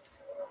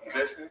 You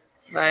listening?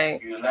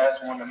 Right. You're the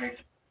last one to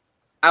make.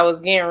 I was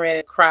getting ready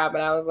to cry,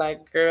 but I was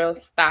like, girl,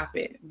 stop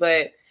it.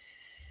 But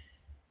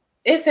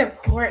it's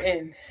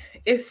important.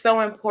 It's so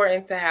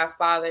important to have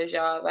fathers,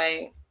 y'all.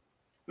 Like,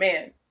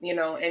 man,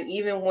 and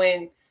even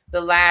when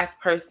the last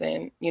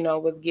person,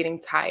 was getting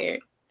tired,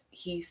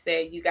 he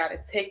said, you got to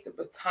take the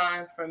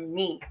baton from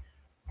me.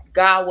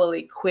 God will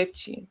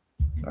equip you,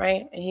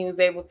 right? And he was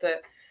able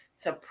to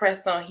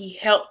press on. He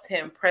helped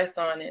him press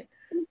on it.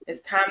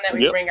 It's time that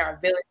we bring our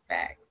village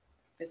back.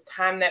 It's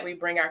time that we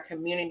bring our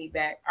community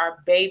back. Our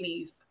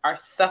babies are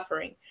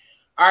suffering.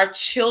 Our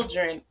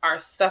children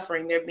are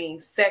suffering. They're being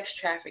sex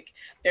trafficked.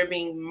 They're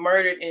being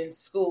murdered in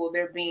school.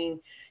 They're being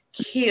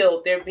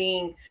killed. They're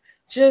being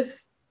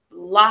just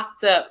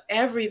locked up.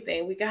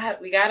 Everything. We got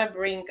to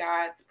bring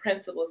God's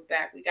principles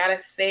back. We got to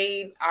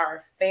save our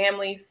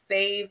families,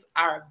 save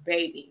our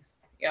babies,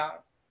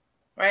 y'all.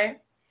 Right?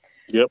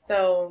 Yep.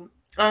 So,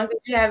 did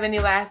you have any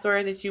last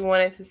words that you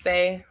wanted to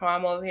say? While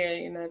I'm over here,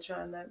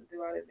 trying not to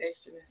do all this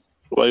extraness.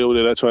 Why you over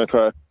there? That's trying to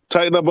cry.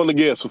 Tighten up on the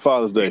gifts for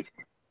Father's Day.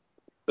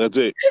 That's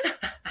it.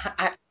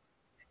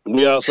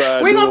 We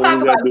outside. We're gonna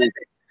talk about this.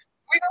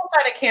 We're gonna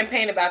start a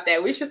campaign about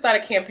that. We should start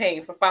a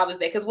campaign for Father's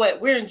Day because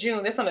we're in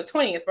June. That's on the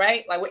 20th,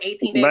 right? Like we're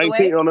 18 days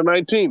away. On the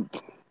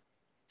 19th.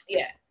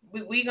 Yeah,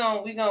 we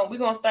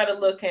gonna start a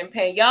little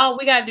campaign, y'all.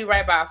 We gotta do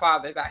right by our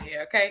fathers out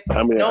here, okay?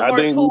 I mean, no I more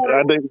think tools.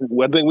 I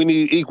think we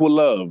need equal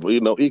love.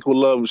 Equal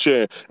love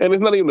sharing, and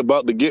it's not even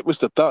about the gift; it's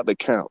the thought that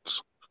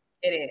counts.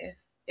 It is.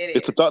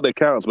 It's the thought that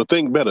counts, but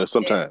think better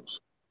sometimes.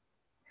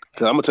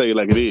 Because I'm gonna tell you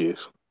like it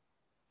is.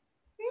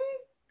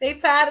 They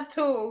tired of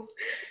tools.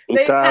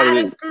 They tired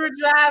of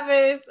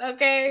screwdrivers.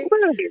 Okay.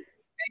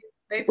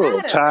 They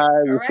tired ties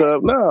and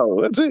stuff.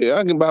 No, that's it.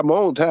 I can buy my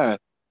own tie.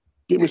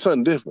 Give me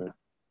something different.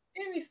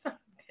 Give me something.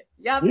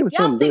 Y'all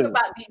think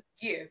about these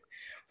gifts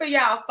for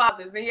y'all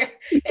fathers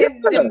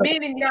and the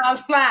men in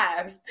y'all's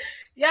lives.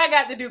 Y'all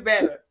got to do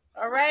better.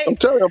 All right. I'm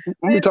telling you, I'm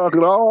gonna be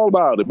talking all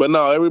about it. But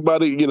no,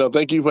 everybody,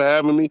 thank you for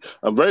having me.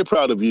 I'm very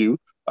proud of you.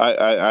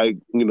 I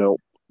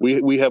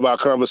we have our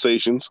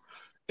conversations,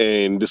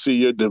 and to see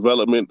your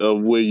development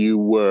of where you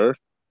were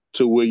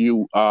to where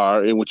you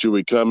are and what you're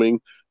becoming,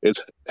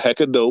 it's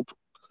hecka dope.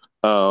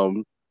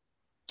 I'm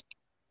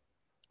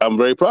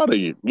very proud of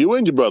you. You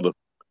and your brother.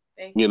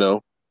 Thank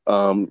you.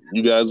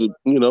 You guys,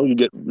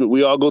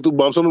 we all go through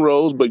bumps on the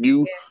roads, but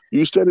you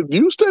studied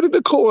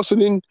the course,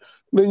 and then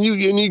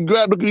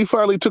you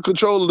finally took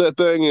control of that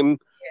thing and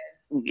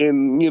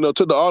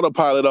took the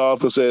autopilot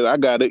off and said, I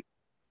got it.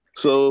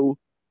 So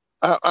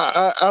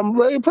I'm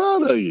very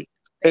proud of you.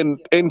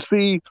 And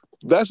see,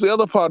 that's the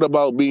other part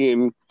about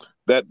being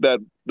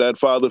that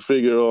father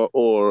figure,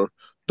 or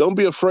don't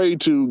be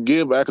afraid to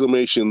give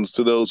acclamations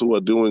to those who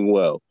are doing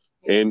well.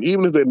 And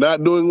even if they're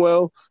not doing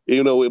well,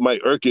 it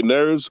might irk your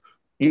nerves.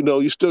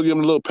 You still give them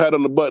a little pat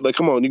on the butt, like,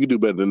 come on, you can do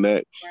better than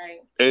that. Right.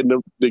 And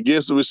the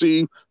gifts to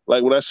receive,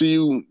 like when I see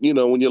you,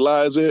 when your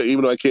lies there,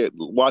 even though I can't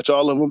watch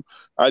all of them,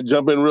 I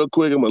jump in real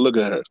quick. I'm gonna look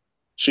at her.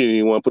 She didn't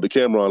even want to put the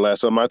camera on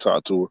last time I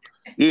talked to her.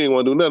 You didn't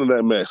want to do none of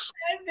that mess.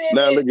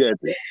 Now look at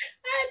you.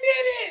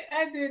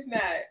 I did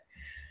not.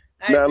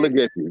 Now look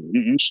at you.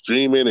 You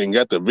streaming and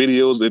got the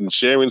videos and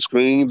sharing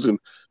screens, and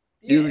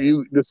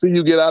you to see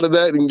you get out of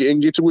that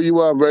and get to where you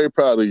are. I'm very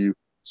proud of you.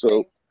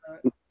 So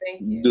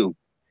thank you. Do.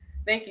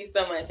 Thank you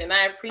so much. And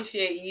I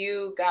appreciate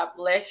you. God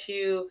bless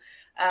you.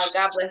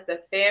 God bless the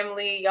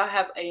family. Y'all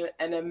have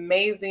an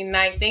amazing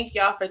night. Thank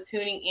y'all for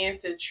tuning in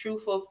to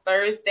Truthful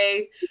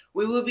Thursdays.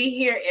 We will be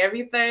here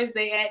every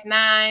Thursday at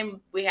 9.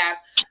 We have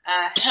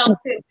Health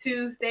Tip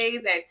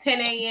Tuesdays at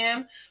 10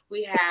 a.m.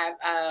 We have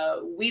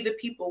We the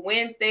People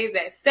Wednesdays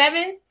at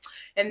 7.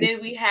 And then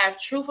we have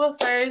Truthful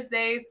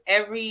Thursdays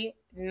every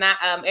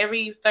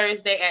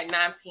Thursday at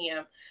 9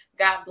 p.m.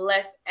 God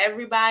bless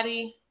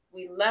everybody.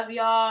 We love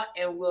y'all,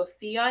 and we'll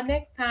see y'all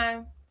next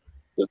time.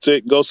 That's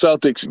it. Go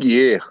Celtics.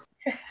 Yeah.